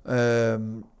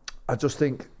 I just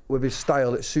think with his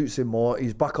style, it suits him more.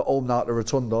 He's back at home now at the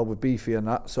Rotunda with Beefy and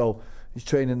that, so he's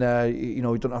training there. You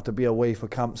know, he doesn't have to be away for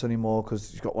camps anymore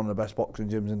because he's got one of the best boxing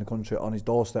gyms in the country on his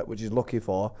doorstep, which he's lucky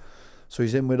for. So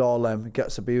he's in with all them,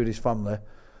 gets to be with his family,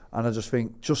 and I just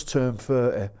think, just turned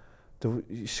 30.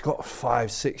 He's got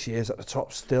 5-6 years at the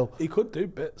top still. He could do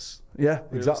bits. Yeah,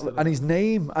 exactly. And his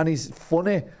name, and he's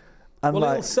funny. And Well,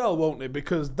 like, he'll sell, won't he?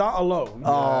 Because that alone, Yeah,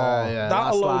 that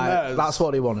that's alone there. that's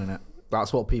what he want in it.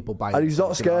 That's what people buy. and he's into,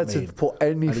 not do you know what scared I mean? to put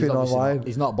And he's anything obviously online. not-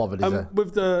 he's not bothered, is he?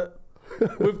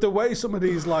 with the way some of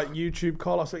these like YouTube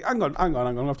call-outs, like, hang on, I'm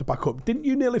gonna have to back up. Didn't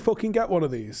you nearly fucking get one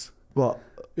of these? What?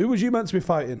 Who was you meant to be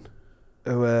fighting?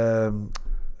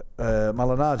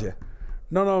 Malinaja.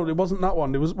 No, it wasn't that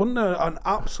one. Wasn't there an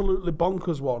absolutely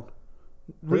bonkers one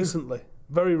recently,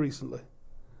 very recently?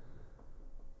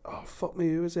 Oh fuck me,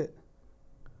 who is it?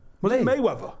 Was it Me?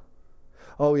 Mayweather?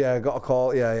 Oh yeah, I got a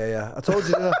call. Yeah. I told you,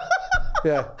 didn't I?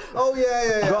 Yeah. Oh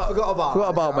yeah. I forgot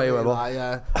about Mayweather.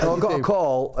 Yeah. I got a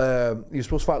call. He was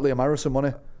supposed to fight Liam Harrison,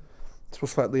 wasn't he?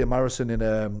 Supposed to fight Liam Harrison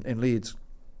in Leeds.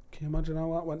 Can you imagine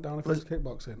how that went down if it was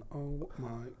kickboxing? Oh my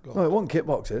god! No, it wasn't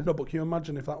kickboxing. No, but can you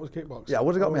imagine if that was kickboxing? Yeah, I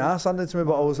would have got my ass handed to me,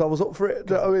 but I was up for it.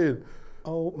 Do you know what I mean?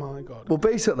 Oh my god! Well,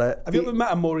 basically, Have you ever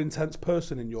met a more intense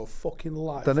person in your fucking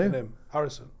life Than who? than him,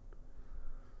 Harrison?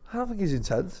 I don't think he's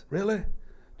intense. Really? Do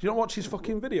you not watch his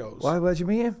fucking videos? Why? Where'd you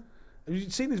meet him? Have you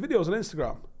seen his videos on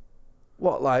Instagram?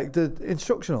 What, like the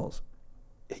instructionals?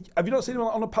 Have you not seen him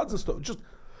on the pads and stuff? Just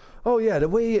Oh yeah, the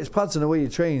way he hits pads and the way he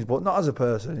trains, but not as a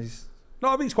person. no,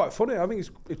 I think he's quite funny. I think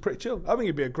he's pretty chill. I think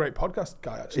he'd be a great podcast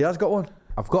guy. Actually, He has got one.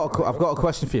 I've got a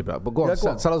question for you, but go on. Yeah, go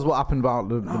on. Tell us what happened about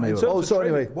the in Mayweather. terms Oh, of so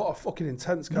training, anyway. what a fucking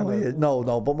intense kind No, of.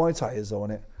 no, but Muay Thai is though,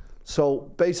 innit?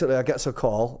 So basically, I get a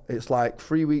call. It's like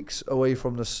 3 weeks away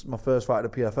from my first fight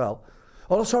at the PFL.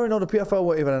 Oh, no, sorry, no, the PFL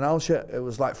weren't even announced yet. It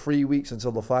was like 3 weeks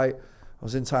until the fight. I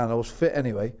was in town. I was fit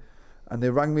anyway, and they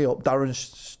rang me up.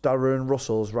 Darren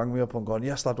Russell's rang me up and gone,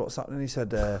 yes, lad, what's happening? He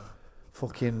said,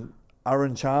 fucking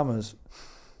Aaron Chalmers.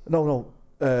 No,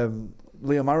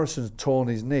 Liam Harrison's torn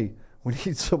his knee. We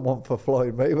need someone for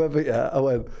Floyd Mayweather. Yeah, I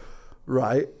went,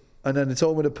 right. And then he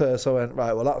told me the purse. I went,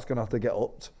 right, well, that's going to have to get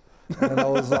upped. And I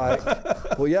was like,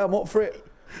 well, yeah, I'm up for it.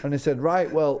 And he said,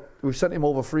 right, well, we've sent him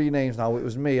over 3 names now. It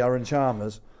was me, Aaron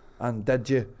Chalmers, and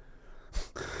Deji.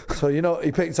 So,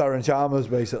 he picked Aaron Chalmers,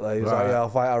 basically. He was like, yeah, I'll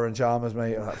fight Aaron Chalmers,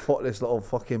 mate. I'm like, fuck this little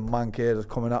fucking mank here that's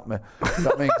coming at me.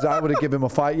 That means I would have given him a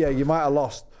fight. Yeah, you might have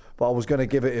lost, but I was going to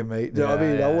give it him, mate. Do you know what I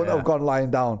mean? I wouldn't have gone lying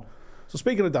down. So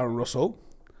speaking of Darren Russell,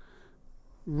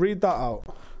 read that out.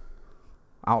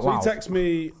 Out so loud. he texted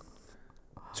me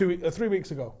 3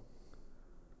 weeks ago.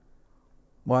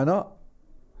 Why not?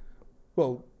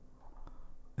 Well,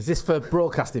 is this for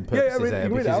broadcasting purposes?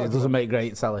 Because it doesn't make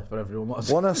great telly for everyone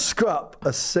watching. Want to scrap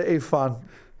a City fan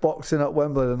boxing at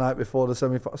Wembley the night before the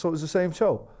semi-final? So it was the same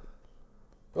show?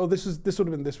 Oh, this would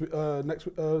have been this week, next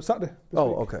Saturday. This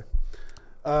week. Okay.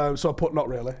 So I put not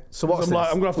really. So what's this?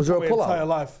 I'm going to have to put my entire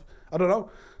life. I don't know.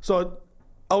 So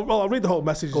I'll read the whole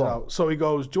message out. So he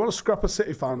goes, do you want to scrap a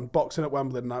City fan boxing at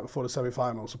Wembley the night before the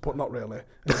semi-finals? I put not really.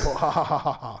 And he put ha ha ha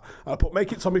ha ha. And I put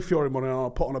make it Tommy Fury money and I'll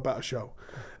put on a better show.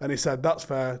 And he said, that's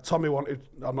fair. Tommy wanted,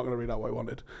 I'm not going to read out what he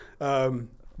wanted,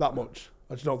 that much.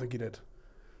 I just don't think he did.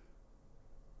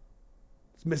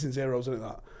 It's missing zeros, isn't it,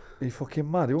 that? Are you fucking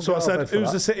mad? So I said,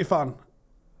 who's the City fan?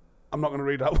 I'm not going to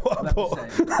read out what I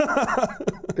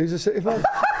put. Who's a City fan?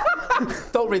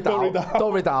 Don't read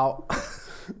that out.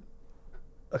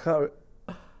 I can't.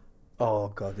 Oh,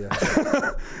 God,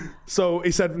 yeah. So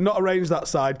he said, not arranged that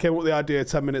side. Came up with the idea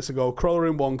 10 minutes ago. Crawler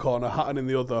in one corner, Hatton in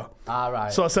the other.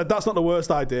 Right. So I said, that's not the worst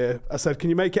idea. I said, can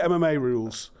you make it MMA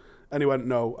rules? And he went,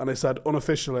 no. And I said,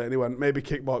 unofficially. And he went, maybe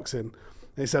kickboxing. And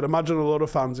he said, imagine a lot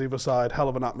of fans either side. Hell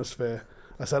of an atmosphere.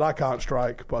 I said, I can't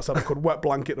strike. But I said, I could wet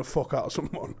blanket the fuck out of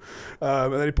someone.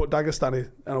 And then he put Dagestani.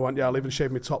 And I went, yeah, I'll even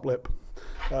shave my top lip.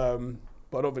 But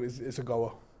I don't think it's a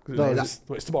goer.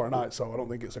 It's tomorrow night, so I don't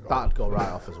think it's a goal. That'd go right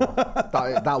off as well.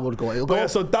 that would go. It'll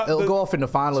go off in the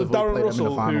final. So if we Darren played Russell,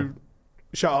 them in the final. who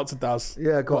shout out to Daz.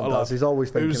 Yeah, go on, Daz. He's always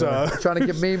thinking trying to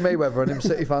give me Mayweather and him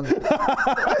City fans.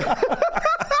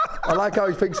 I like how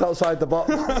he thinks outside the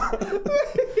box.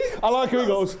 I like how he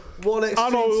goes. One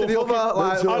extreme to the other.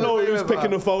 I know he was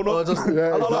picking the phone up.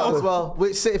 As well.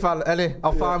 Which City fan? Any?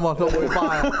 I'll find one. Don't worry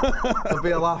about it. It'll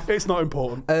be a laugh. It's not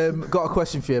important. Got a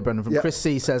question for you, Brendan, from Chris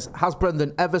C. Says, has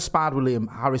Brendan ever sparred with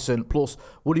Liam Harrison? Plus,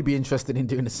 would he be interested in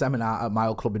doing a seminar at my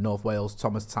old club in North Wales,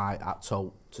 Thomas Ty, at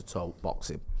toe-to-toe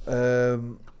boxing?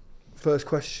 First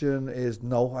question is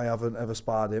no, I haven't ever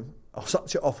sparred him. I was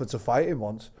actually offered to fight him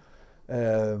once.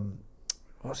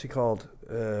 What's he called?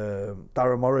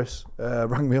 Darren Morris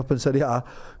rang me up and said, yeah,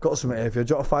 got something here for you.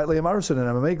 Do you want to fight Liam Harrison in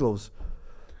MMA gloves?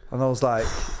 And I was like,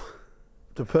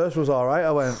 the purse was all right.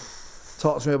 I went,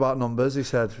 talk to me about numbers, he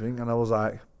said, and I was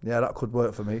like, yeah, that could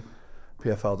work for me.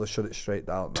 PFL just shut it straight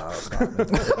down. No, it's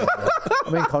not.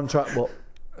 I'm in contract, but,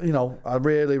 I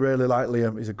really, really like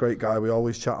Liam. He's a great guy. We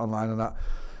always chat online and that.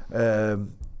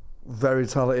 Very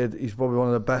talented. He's probably one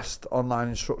of the best online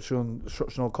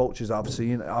instructional coaches I've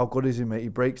seen. How good is he, mate? He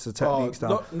breaks the techniques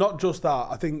down. Not just that.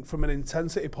 I think from an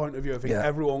intensity point of view, I think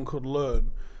everyone could learn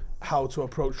how to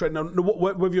approach training. Now,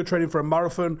 whether you're training for a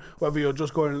marathon, whether you're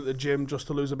just going to the gym just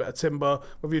to lose a bit of timber,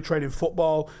 whether you're training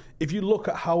football, if you look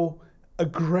at how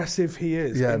aggressive he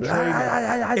is in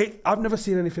training, I've never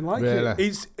seen anything like it.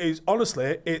 It's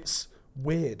honestly, it's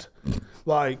weird.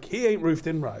 Like, he ain't roofed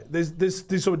in right. There's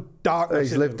sort of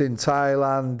darkness. He's lived in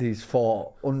Thailand. He's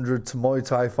fought hundreds of Muay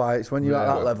Thai fights. When you're at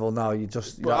that level now, you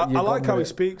just. I like how he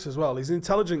speaks as well. He's an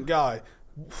intelligent guy,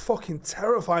 fucking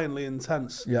terrifyingly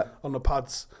intense. On the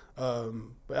pads.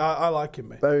 But I like him,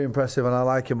 mate. Very impressive, and I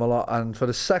like him a lot. And for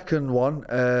the second one,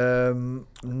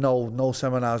 no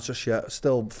seminars just yet.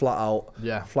 Still flat out.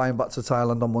 Flying back to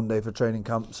Thailand on Monday for training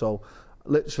camp. So,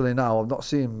 literally now, I've not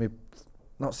seen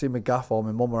my gaff or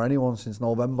my mum or anyone since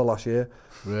November last year.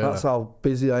 Really? That's how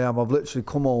busy I am. I've literally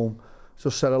come home,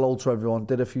 just said hello to everyone,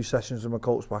 did a few sessions with my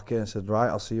coach back here and said, right,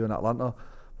 I'll see you in Atlanta.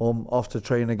 Boom, off to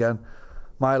train again.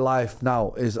 My life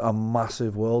now is a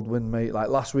massive whirlwind, mate. Like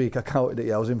last week, I counted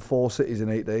it, I was in 4 cities in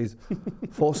 8 days.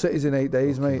 4 cities in 8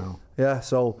 days, mate. Yeah,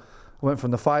 so I went from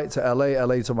the fight to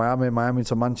LA to Miami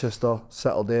to Manchester,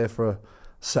 settled here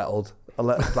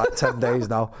like 10 days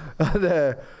now.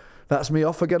 And, that's me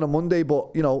off again on Monday,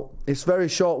 but it's very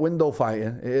short window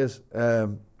fighting. It is,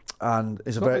 and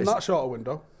it's not in that short a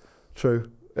window. True,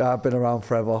 I've been around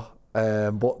forever,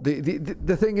 but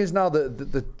the thing is now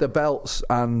that the belts,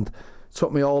 and it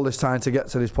took me all this time to get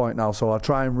to this point now. So I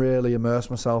try and really immerse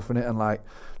myself in it and like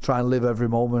try and live every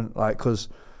moment, like because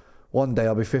one day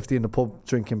I'll be 50 in the pub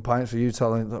drinking pints for you,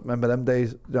 telling, remember them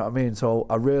days? You know what I mean? So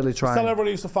I really try. Tell everyone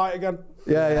he used to fight again.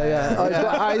 Yeah.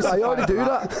 I already do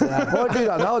that. I already do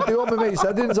that now. I do all my mates'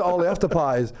 headings at all the after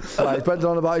pies. Like, Brendan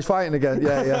on about he's fighting again.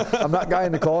 Yeah. I'm that guy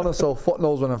in the corner, so fuck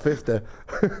knows when I'm 50.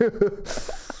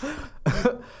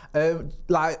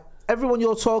 Like, everyone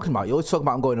you're talking about, you always talk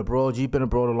about going abroad. You've been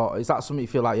abroad a lot. Is that something you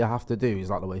feel like you have to do? Is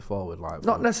that the way forward? Like,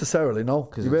 not necessarily, no.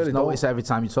 Because you really notice every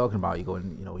time you're talking about it, you're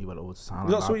going, you know, you went over to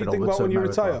Thailand. That's what you think about when you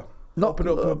retire. Open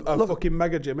up a fucking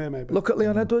mega gym here, maybe. Look at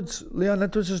Leon Edwards. Leon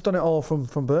Edwards has done it all from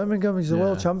Birmingham. He's a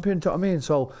world champion, do you know what I mean?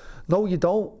 So, no, you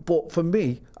don't. But for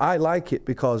me, I like it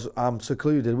because I'm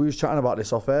secluded. We was chatting about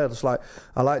this off air. It's like,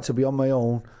 I like to be on my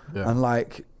own and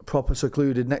like proper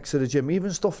secluded next to the gym.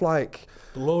 Even stuff like...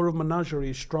 The law of menagerie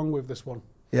is strong with this one.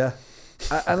 Yeah.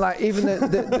 And like even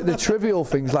the trivial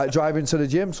things like driving to the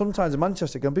gym, sometimes in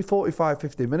Manchester can be 45,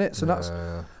 50 minutes. And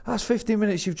that's 50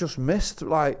 minutes you've just missed.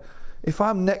 Like, if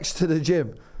I'm next to the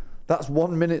gym, that's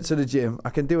 1 minute to the gym. I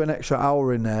can do an extra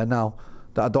hour in there now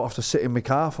that I don't have to sit in my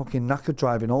car fucking knackered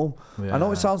driving home. I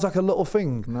know it sounds like a little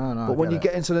thing, but when you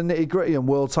get into the nitty gritty and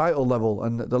world title level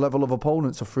and the level of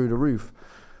opponents are through the roof.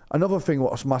 Another thing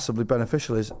what's massively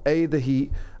beneficial is A, the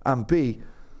heat, and B,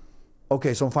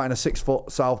 okay, so I'm fighting a 6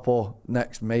 foot southpaw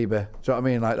next, maybe. Do you know what I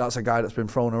mean? Like, that's a guy that's been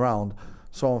thrown around.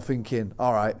 So I'm thinking,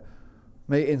 all right,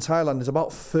 mate, in Thailand, there's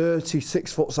about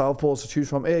 36 foot southpaws to choose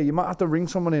from. Here, you might have to ring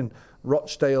someone in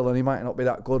Rochdale and he might not be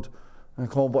that good. And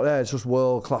come on, but there, it's just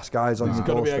world-class guys on the There's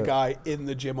got to be a guy in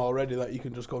the gym already that you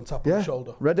can just go and tap on the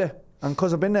shoulder. Ready. And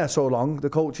because I've been there so long, the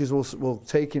coaches will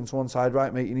take him to one side,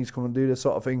 right, mate, you need to come and do this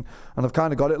sort of thing. And I've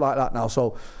kind of got it like that now.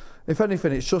 So, if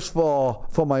anything, it's just for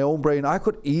my own brain. I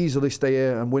could easily stay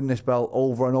here and win this belt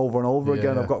over and over and over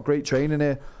again. I've got great training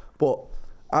here. But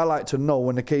I like to know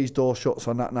when the cage door shuts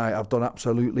on that night, I've done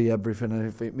absolutely everything. And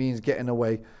if it means getting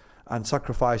away and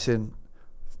sacrificing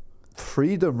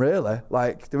freedom, really.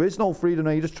 Like, there is no freedom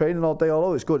now. You're just training all day,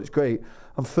 although it's good, it's great.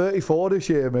 I'm 34 this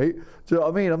year, mate. Do you know what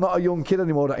I mean? I'm not a young kid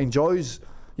anymore that enjoys...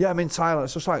 Yeah, I'm in Thailand.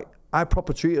 It's just like, I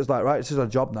proper treat it as like, right, this is a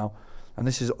job now. And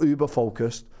this is uber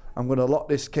focused. I'm going to lock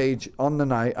this cage on the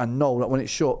night and know that when it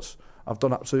shuts, I've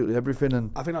done absolutely everything.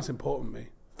 And I think that's important,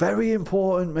 mate. Very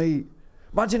important, mate.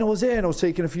 Imagine I was here and I was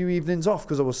taking a few evenings off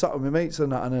because I was sat with my mates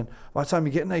and that. And then by the time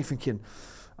you get in there, you're thinking...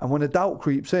 And when the doubt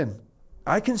creeps in...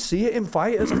 I can see it in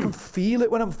fighters. I can feel it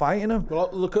when I'm fighting them.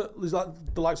 Well, look at the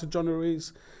likes of Johnny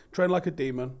Ruiz, train like a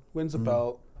demon, wins a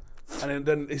belt, and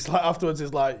then it's like afterwards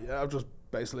he's like, yeah, I've just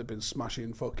basically been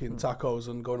smashing fucking tacos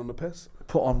and going on the piss.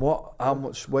 Put on what? How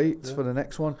much weight for the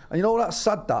next one? And you know that's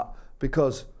sad, that,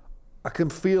 because I can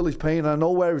feel his pain and I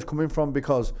know where he's coming from,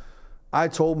 because I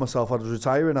told myself I was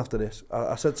retiring after this.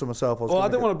 I said to myself, I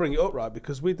didn't want to bring it up, right,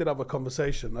 because we did have a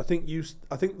conversation. I think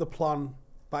the plan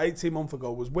about 18 months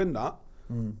ago was win that.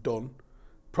 Done.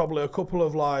 Probably a couple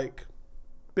of like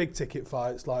big ticket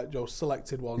fights, like just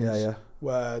selected ones,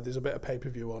 where there's a bit of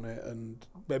pay-per-view on it, and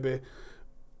maybe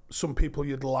some people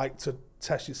you'd like to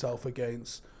test yourself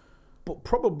against, but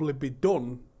probably be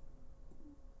done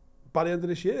by the end of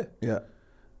this year. Yeah.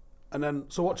 And then,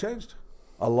 so what changed?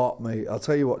 A lot, mate. I'll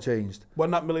tell you what changed.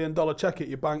 When that $1 million check hit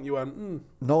your bank, you went,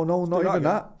 No, not even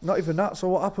that. Not even that. So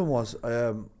what happened was,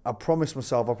 I promised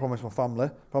myself, I promised my family,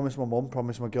 promised my mum,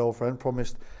 promised my girlfriend,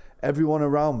 promised everyone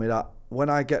around me that when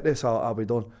I get this, I'll be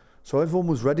done. So everyone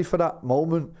was ready for that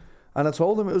moment. And I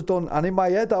told them it was done. And in my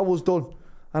head, I was done.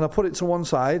 And I put it to one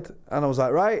side. And I was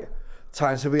like, right,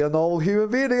 time to be a normal human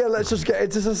being again. Let's just get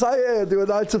into society and do a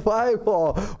 9 to 5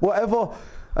 or whatever.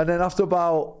 And then after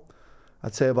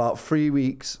I'd say about 3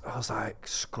 weeks, I was like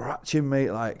scratching,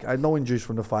 mate. Like, I had no injuries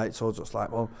from the fight, so I was just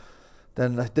like, well,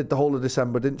 then I did the whole of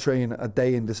December, didn't train a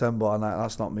day in December, and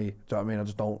that's not me. Do you know what I mean? I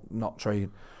just don't not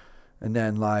train. And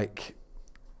then, like,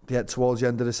 towards the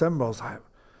end of December, I was like,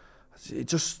 it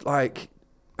just, like,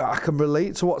 I can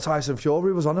relate to what Tyson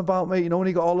Fury was on about, mate. You know, when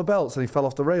he got all the belts and he fell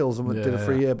off the rails and did a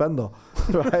 3-year bender,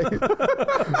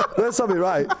 right? Let's have it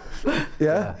right.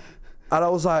 Yeah? And I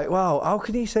was like, wow, how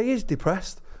can he say he's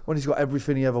depressed when he's got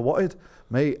everything he ever wanted?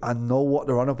 Mate, I know what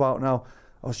they're on about now.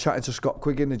 I was chatting to Scott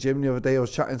Quigg in the gym the other day. I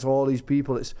was chatting to all these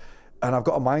people. And I've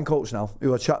got a mind coach now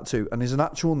who I chat to, and there's an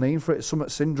actual name for it. It's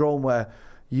Summit Syndrome, where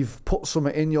you've put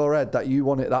something in your head that you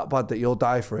want it that bad that you'll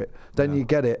die for it. Then you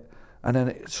get it, and then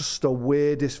it's just the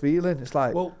weirdest feeling. It's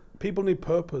like... Well, people need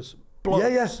purpose.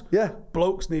 Blokes, yeah.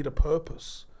 Blokes need a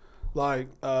purpose. Like,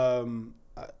 I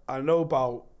know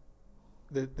about...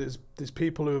 There's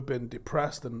people who have been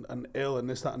depressed and ill and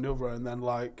this, that and the other, and then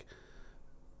like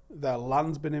their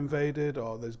land's been invaded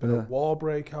or there's been a war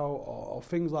breakout or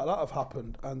things like that have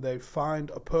happened, and they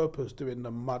find a purpose doing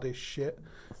the maddest shit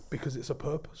because it's a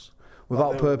purpose.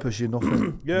 Without purpose, you're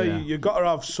nothing. You got to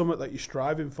have something that you're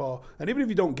striving for. And even if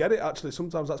you don't get it, actually,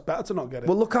 sometimes that's better to not get it.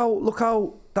 Well, look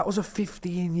how that was a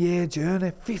 15-year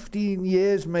journey. 15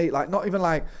 years, mate. Like, not even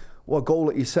like a goal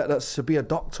that you set that's to be a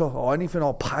doctor or anything,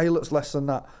 or pilot's less than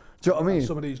that. Do you know what I mean?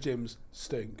 Some of these gyms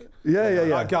stink. Yeah.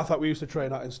 That gaff that we used to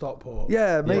train at in Stockport.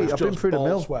 Yeah, mate, I've been through the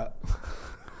mill. Sweat.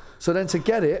 So then to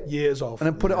get it, years off, and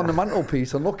then put it on the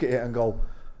mantelpiece and look at it and go,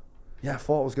 yeah, I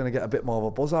thought I was going to get a bit more of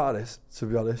a buzz out of this, to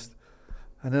be honest.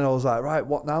 And then I was like, right,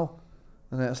 what now?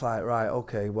 And then it's like, right,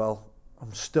 okay, well,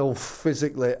 I'm still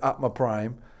physically at my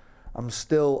prime. I'm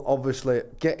still obviously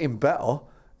getting better.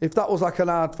 If that was like an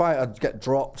hard fight, I'd get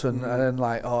dropped and then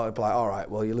like, I'd be like, all right,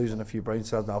 well, you're losing a few brain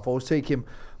cells now. If I was taking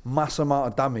mass amount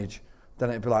of damage, then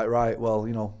it'd be like, right, well,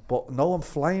 but no, I'm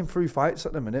flying through fights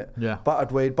at the minute. Yeah.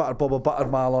 Battered Wade, battered Bubba,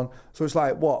 battered Marlon. So it's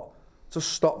like, what?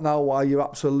 Just stop now while you're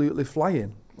absolutely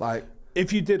flying. Like,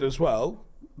 if you did as well,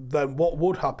 then what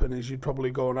would happen is you'd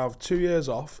probably go and have 2 years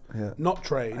off, not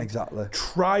train. Exactly.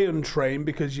 Try and train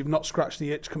because you've not scratched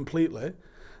the itch completely.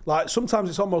 Like, sometimes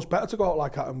it's almost better to go out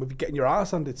like that and with getting your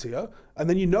ass handed to you, and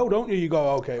then don't you? You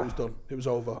go, okay, it was done. It was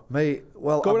over. Mate,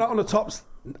 well... Going out on the top's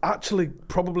actually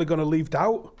probably going to leave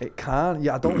doubt. It can.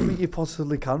 Yeah, I don't think you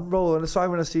possibly can, bro. And that's why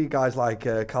when I see guys like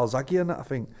Calzaghe and that, I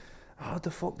think, how the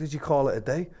fuck did you call it a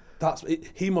day?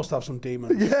 He must have some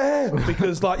demons. Yeah.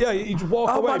 Because, he just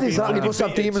walk away. How bad is that? He must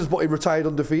have demons, but he retired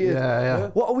undefeated. Yeah.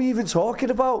 What are we even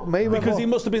talking about? Mayweather? Because he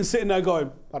must have been sitting there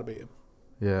going, I'd beat him.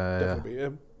 Definitely beat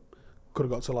him. Could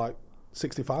have got to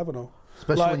 65 or no.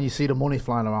 Especially when you see the money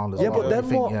flying around as well. But then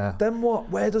what? Then what?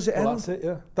 Where does it end? That's it,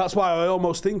 yeah. That's why I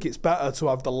almost think it's better to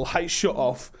have the light shut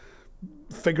off,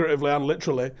 figuratively and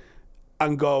literally,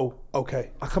 and go,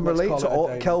 okay. I can relate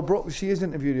to Kell Brooks. She is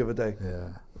interviewed the other day. Yeah.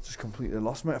 I just completely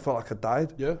lost, mate. I felt like I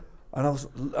died. Yeah. And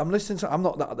I'm listening to... I'm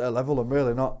not at their level. I'm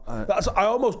really not. I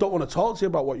almost don't want to talk to you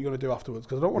about what you're going to do afterwards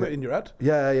because I don't want it in your head.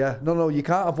 Yeah. No, you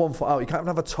can't have 1 foot out. You can't even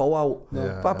have a toe out.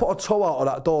 If I put a toe out of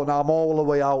that door, now I'm all the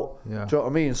way out. Yeah. Do you know what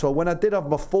I mean? So when I did have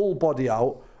my full body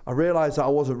out, I realised that I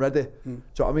wasn't ready. Do you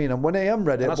know what I mean? And when I am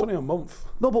ready... And that's only a month.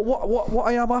 No, but what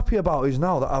I am happy about is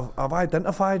now that I've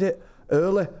identified it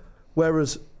early.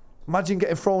 Whereas, imagine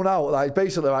getting thrown out. Like,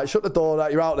 basically, shut the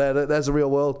door, you're out there, there's the real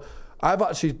world. I've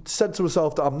actually said to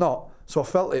myself that I'm not. So I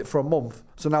felt it for a month.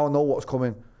 So now I know what's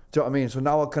coming. Do you know what I mean? So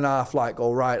now I can half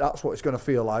go, right, that's what it's going to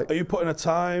feel like. Are you putting a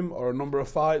time or a number of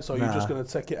fights, or are you just going to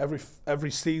take it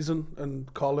every season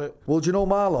and call it? Well, do you know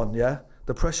Marlon, yeah?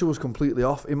 The pressure was completely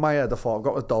off. In my head, I thought, I've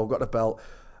got the dog, got the belt.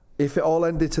 If it all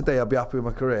ended today, I'd be happy with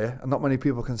my career. And not many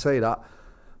people can say that.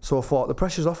 So I thought, the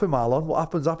pressure's off with Marlon. What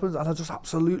happens, happens. And I just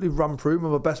absolutely ran through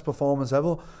with my best performance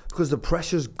ever because the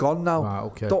pressure's gone now. Right,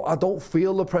 okay. I don't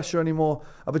feel the pressure anymore.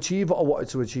 I've achieved what I wanted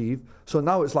to achieve. So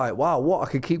now it's like, wow, what?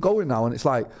 I can keep going now. And it's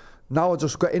like, now I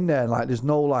just get in there and there's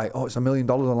no it's $1 million.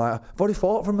 And I've already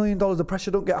fought for $1 million. The pressure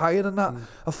don't get higher than that.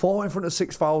 I fought in front of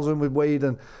 6,000 with Wade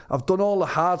and I've done all the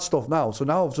hard stuff now. So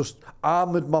now I've just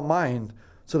armoured my mind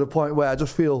to the point where I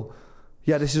just feel,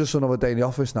 this is just another day in the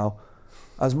office now.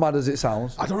 As mad as it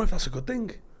sounds. I don't know if that's a good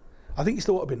thing. I think you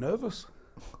still want to be nervous.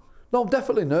 No, I'm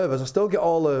definitely nervous. I still get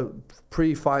all the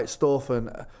pre-fight stuff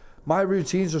and my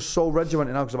routine's just so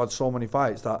regimented now because I've had so many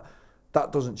fights that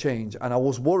doesn't change. And I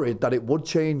was worried that it would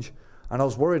change. And I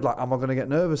was worried, am I going to get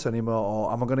nervous anymore?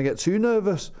 Or am I going to get too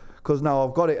nervous? Because now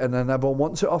I've got it and then everyone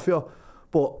wants it off you.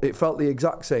 But it felt the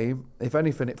exact same. If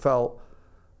anything, it felt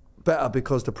better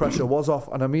because the pressure was off.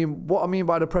 And what I mean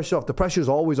by the pressure off, the pressure's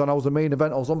always on. I was the main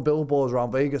event. I was on billboards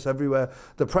around Vegas, everywhere.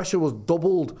 The pressure was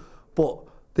doubled, but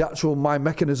my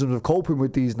mechanisms of coping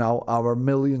with these now are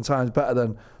 1,000,000 times better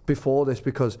than before this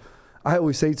because I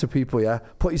always say to people,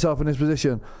 put yourself in this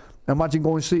position. Imagine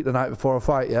going to sleep the night before a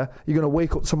fight, You're going to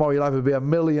wake up tomorrow, you'll either be a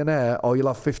millionaire or you'll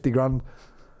have 50 grand.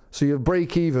 So you'll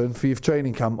break even for your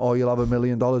training camp or you'll have $1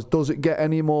 million. Does it get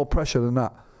any more pressure than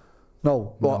that?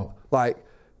 No. What?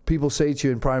 People say to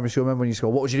you in primary school, remember when you go,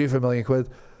 what would you do for £1 million?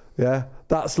 Yeah,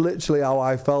 that's literally how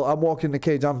I felt. I'm walking the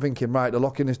cage, I'm thinking, right, they're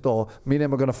locking this door, me and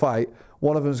him are going to fight,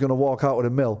 one of them's going to walk out with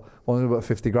 $1 million, one's about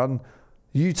 50 grand.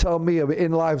 You tell me,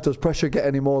 in life, does pressure get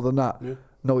any more than that? Yeah.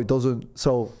 No, it doesn't.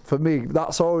 So for me,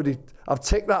 that's already, I've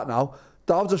ticked that now.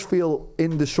 I just feel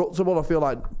indestructible. I feel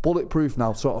like bulletproof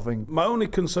now, sort of thing. My only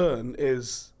concern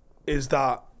is where's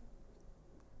the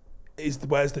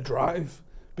drive?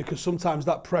 Because sometimes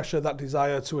that pressure, that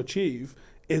desire to achieve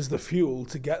is the fuel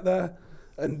to get there.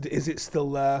 And is it still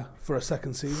there for a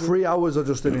second season? 3 hours I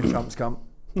just did in Champs Camp.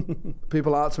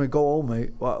 People ask me, go home,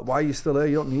 mate. Why are you still here?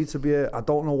 You don't need to be here. I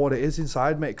don't know what it is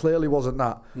inside, mate. Clearly wasn't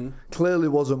that. Clearly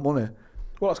wasn't money.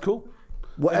 Well, that's cool.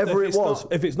 Whatever it was.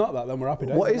 If it's not that, then we're happy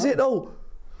days. What is it, though?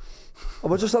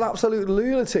 Am I just an absolute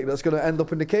lunatic that's going to end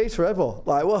up in the cage forever?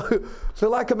 Like, well, I feel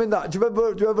like I'm in that. Do you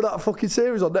remember that fucking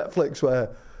series on Netflix where,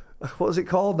 what is it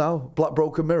called now? Black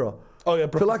Broken Mirror. Oh yeah,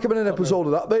 I feel like I'm in an episode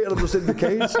of that, mate, and I'm just in the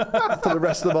cage for the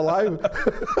rest of my life.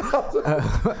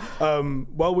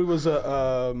 While we was at,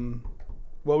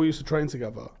 while we used to train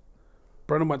together,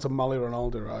 Brendan went to Mali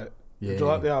Ronaldo, right? Yeah, Would you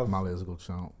like to have? Mali is a good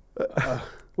shout.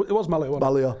 It was Mali, wasn't it?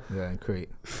 Malia. Yeah, in Crete.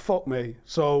 Fuck me.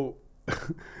 So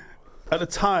at the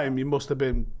time, you must have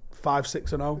been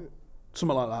 5-6-0,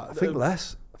 something like that. I think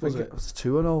less. I think it was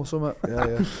 2-0 or something.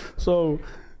 Yeah. So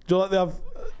do you like they have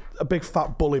a big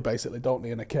fat bully basically, don't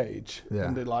they, in a cage? Yeah.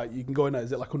 And they like you can go in there.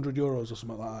 Is it like €100 or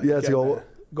something like that? Yeah, You to get in go- there,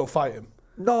 go fight him.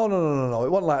 No.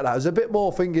 It wasn't like that. It was a bit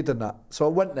more fingered than that. So I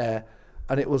went there,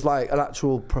 and it was like an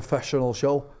actual professional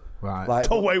show. Right. Like,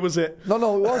 No way was it? no,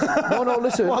 it was. No,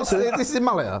 listen. This is in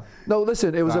Malia? No,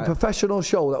 listen, it was a Right. professional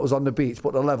show that was on the beach,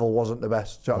 but the level wasn't the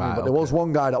best. Do you know what I mean? Right, But there was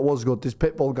one guy that was good, this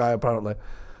Pitbull guy, apparently.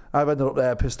 I've ended up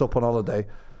there pissed up on holiday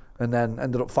and then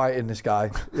ended up fighting this guy.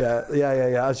 Yeah,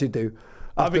 as you do.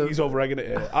 I think he's over-egging it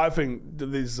here. I think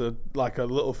there's like a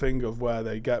little thing of where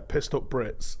they get pissed up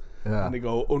Brits and they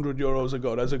go, €100 a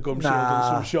go, there's a gum shield and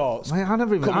some shorts. Mate, I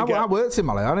never even. I worked in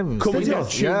Mali. I never even. Come and seen get it.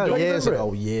 tuned Yeah,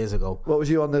 up. years ago. What was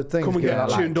you on the thing? Come and get Yeah,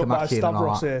 like tuned up by Kamaki and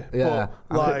all Stavros that. here. Yeah.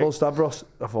 But, like, Pitbull Stavros,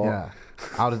 I thought. Yeah.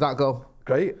 How did that go?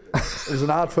 Great. It was an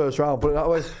hard first round, put it that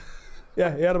way.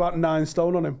 yeah, he had about 9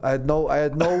 stone on him. I had no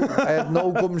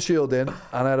gum shield in, and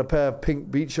I had a pair of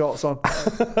pink beach shorts on.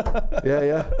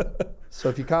 Yeah. So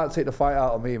if you can't take the fight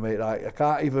out of me, mate, like I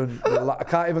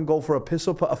can't even go for a piss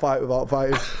up at a fight without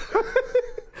fighting.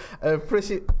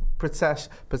 Pritesh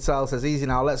Patel says, easy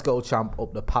now, let's go, champ,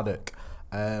 up the paddock.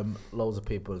 Loads of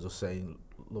people are just saying,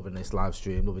 loving this live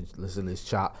stream, loving listening to this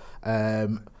chat.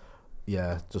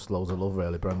 Yeah, just loads of love,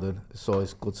 really, Brendan. It's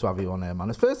always good to have you on here, man.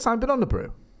 It's first time been on the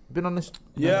Brew. Been on this.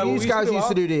 Yeah, you guys used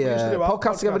to do the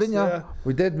podcast together, didn't you? Yeah.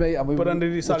 We did, mate, and But then they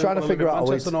we're decided trying to figure out a way.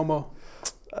 Manchester no more.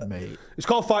 Mate. It's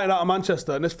called Fighting Out of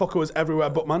Manchester, and this fucker was everywhere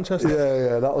but Manchester.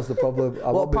 Yeah, that was the problem.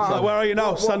 Where are you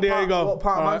now? San Diego. What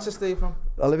part of All right. Manchester are you from?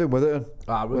 I live in Witherton.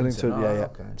 Wellington. Oh, yeah.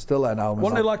 okay. Still there now.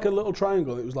 Wasn't it like a little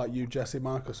triangle? It was like you, Jesse,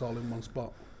 Marcus, all in one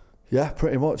spot. Yeah,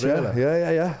 pretty much. Really?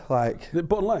 Yeah. Like, Is it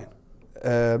Button Lane?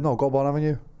 no, Goulburn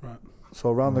Avenue. Right.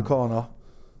 So around the corner,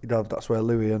 that's where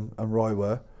Louis and Roy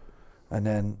were, and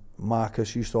then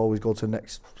Marcus used to always go to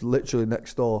literally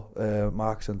next door.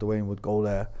 Marcus and Dwayne would go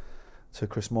there to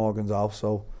Chris Morgan's house.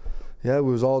 So yeah,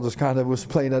 we was all just was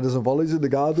playing headers and volleys in the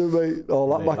garden, mate.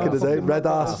 All that back in the day. Red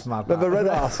Arse. Remember Red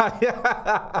Arse?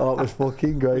 Yeah. Oh, it was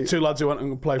fucking great. 2 lads who went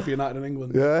and played for United in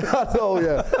England. Yeah, I know,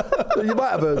 yeah. You might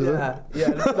have heard of them.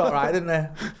 Yeah, they did all right, didn't they?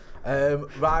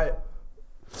 Right.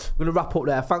 We're going to wrap up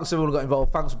there. Thanks everyone who got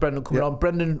involved. Thanks Brendan coming on.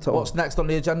 Brendan, what's next on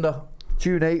the agenda?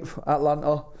 June 8th,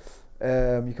 Atlanta.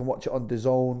 You can watch it on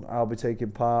DAZN. I'll be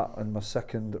taking part in my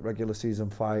second regular season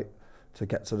fight to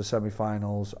get to the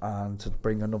semi-finals and to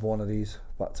bring another one of these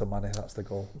back to Manny. That's the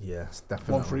goal. Yes,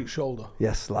 definitely. One for each shoulder.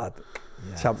 Yes, lad.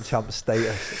 Yeah. Champ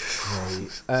status.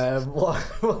 What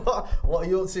are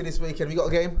you up to this weekend? Have you got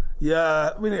a game?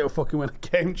 Yeah, we need to fucking win a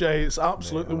game, Jay. It's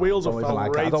absolute. The wheels are fell right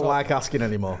I don't off. like asking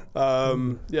anymore.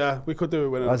 Yeah, we could do it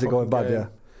winning. How's it going bad, game. yeah?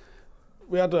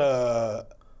 We had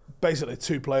basically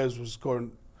two players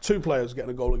getting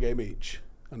a goal a game each,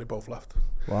 and they both left.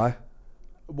 Why?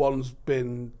 One's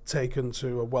been taken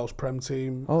to a Welsh Prem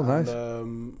team. Oh, nice.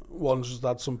 And, one's just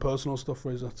had some personal stuff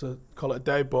where he's had to call it a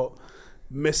day, but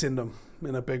missing them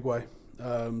in a big way.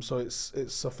 So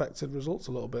it's affected results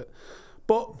a little bit.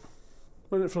 But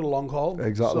we're in it for the long haul.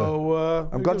 Exactly. So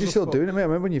I'm glad you're still doing it, mate. I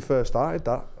remember when you first started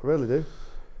that. I really do.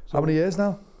 So how many years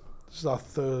now? This is our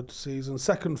third season,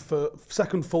 second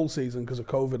full season because of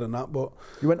COVID and that. But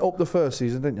You went up the first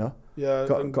season, didn't you? yeah,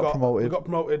 Got promoted. We got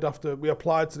promoted after we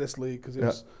applied to this league because it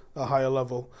was a higher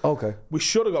level. Okay. We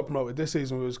should have got promoted this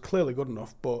season. We was clearly good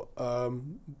enough, but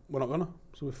we're not gonna.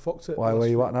 So we fucked it. Why? Where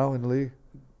you at now in the league?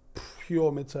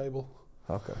 Pure mid-table.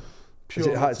 Okay. Pure Is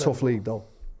it a mid-table. tough league though?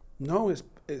 No,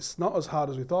 it's not as hard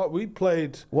as we thought. We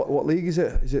played What league is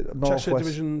it? Is it North Cheshire West?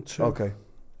 Division 2. Okay.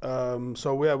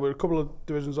 So we're a couple of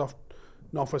divisions off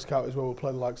North West Counties where we'll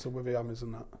play the likes of Withy Amis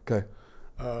and that. Okay.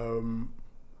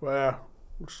 Where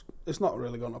it's not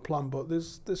really going to plan, but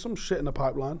there's some shit in the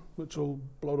pipeline which will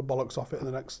blow the bollocks off it in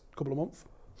the next couple of months.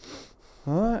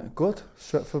 All right. Good.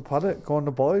 Straight for paddock. Go on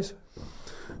the boys.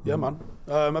 Yeah, man.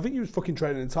 I think you was fucking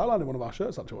training in Thailand in one of our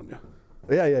shirts, actually, weren't you?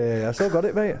 Yeah. Still got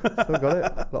it, mate. Still got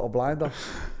it. Little blinder.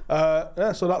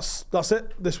 Yeah, so that's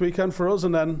it this weekend for us,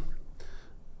 and then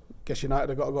guess United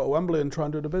have got to go to Wembley and try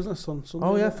and do the business on Sunday.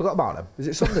 Oh yeah, forgot about them. Is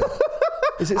it Sunday?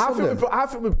 Is it I Sunday?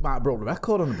 think we might have broke the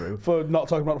record on the Brew. For not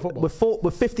talking about the football.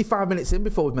 We're 55 minutes in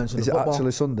before we've mentioned Is the it football.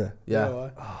 actually Sunday? Yeah.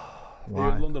 You're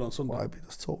in London on Sunday. Why have you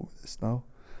just told me this now?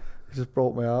 You just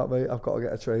broke my heart, mate. I've got to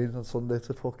get a train on Sunday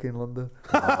to fucking London.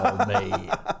 Oh, mate.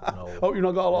 No. Hope you've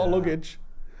not got a lot of luggage.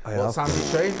 What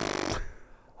time's the train?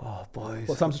 Oh, boys.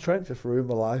 What time's the train? Just ruined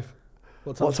my life.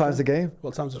 What What time's the game?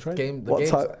 What time's the train?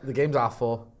 The game's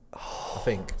R4, I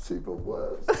think. Super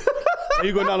words. Are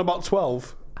you going down about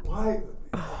 12? Why?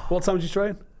 What time's your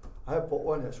train? I have put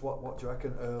one. Yes. What do you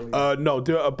reckon? Early. No,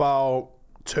 do it about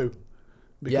 2.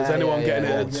 Because anyone getting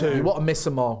it at 2. You want to miss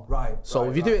them all. Right. So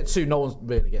if you do it at 2, no one's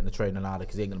really getting the train and either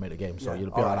because he ain't going to make the game. So Yeah. you'll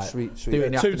be All all right, right. sweet. Do it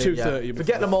in the 2, afternoon, 2:30.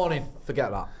 Forget the morning. Forget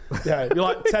that. Yeah, you're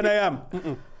like 10 a.m.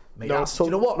 Mate, No, do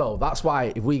you know what though? That's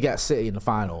why if we get City in the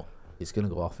final, it's going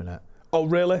to go off in it. Oh,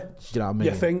 really? Do you know what I mean?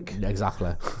 You think? Yeah,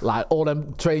 exactly. Like all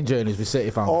them train journeys with City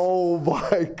fans. Oh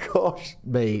my gosh.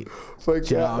 Mate. Forget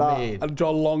Do you know what that. I mean? And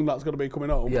John Long, that's going to be coming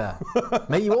home. Yeah.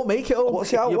 Mate, you won't make it home.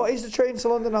 What is the train to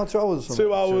London now? 2 hours or something?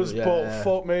 2 hours, Yeah. but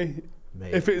fuck me.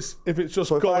 Mate. If it's just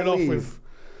So if going I off leave with...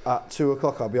 at 2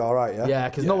 o'clock, I'll be all right, yeah? Yeah,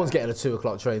 because no one's getting a 2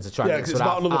 o'clock train to try Yeah, and because it's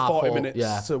about another 40 minutes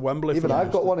Yeah. to Wembley. Even for I've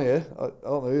you. got one here. I don't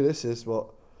know who this is, but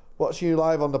watching you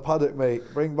live on the paddock, mate.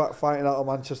 Bring back Fighting Out of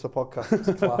Manchester podcast.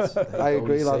 It's class. I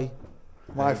agree, you lad. see.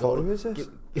 My fault. Who is this?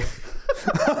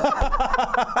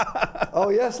 Oh,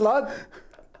 yes, lad.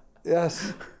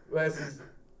 Yes. Where's his...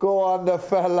 Go on, the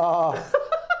fella.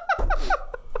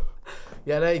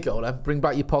 Yeah, there you go then. Bring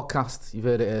back your podcast. You've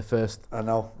heard it here first. I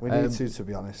know. We need to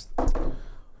be honest.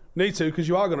 Need to, because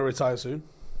you are going to retire soon.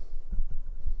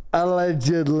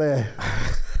 Allegedly.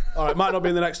 All right, might not be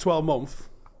in the next 12 months.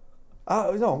 No,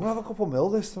 I'm going to have a couple mil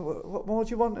this. What more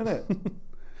do you want in it?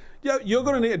 Yeah, you're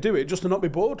going to need to do it just to not be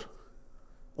bored.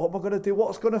 What am I going to do?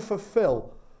 What's going to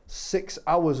fulfill 6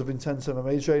 hours of intense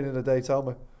MMA training a day? Tell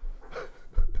me.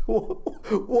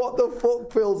 What the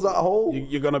fuck fills that hole?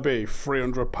 You're going to be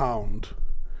 £300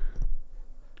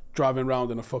 driving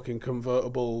around in a fucking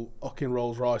convertible fucking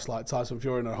Rolls Royce like Tyson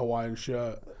Fury in a Hawaiian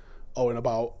shirt, owing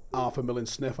about $500,000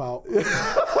 sniff out.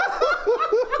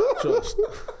 Just.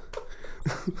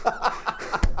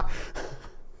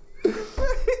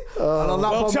 And on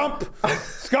that World one- champ!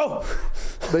 Let's go!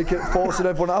 Make it forcing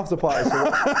everyone after party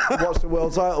to watch the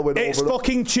world title win. It's over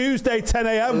fucking Tuesday, 10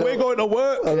 a.m. We're going to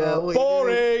work. Yeah, what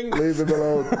Boring. Leave him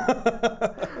alone.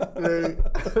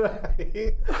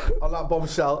 On that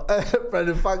bombshell,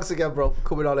 Brendan, thanks again, bro, for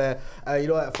coming on here. You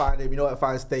know where to find him, you know where to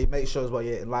find Steve. Make sure as well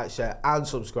you hit like, share, and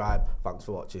subscribe. Thanks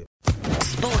for watching.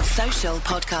 Sports Social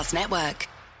Podcast Network.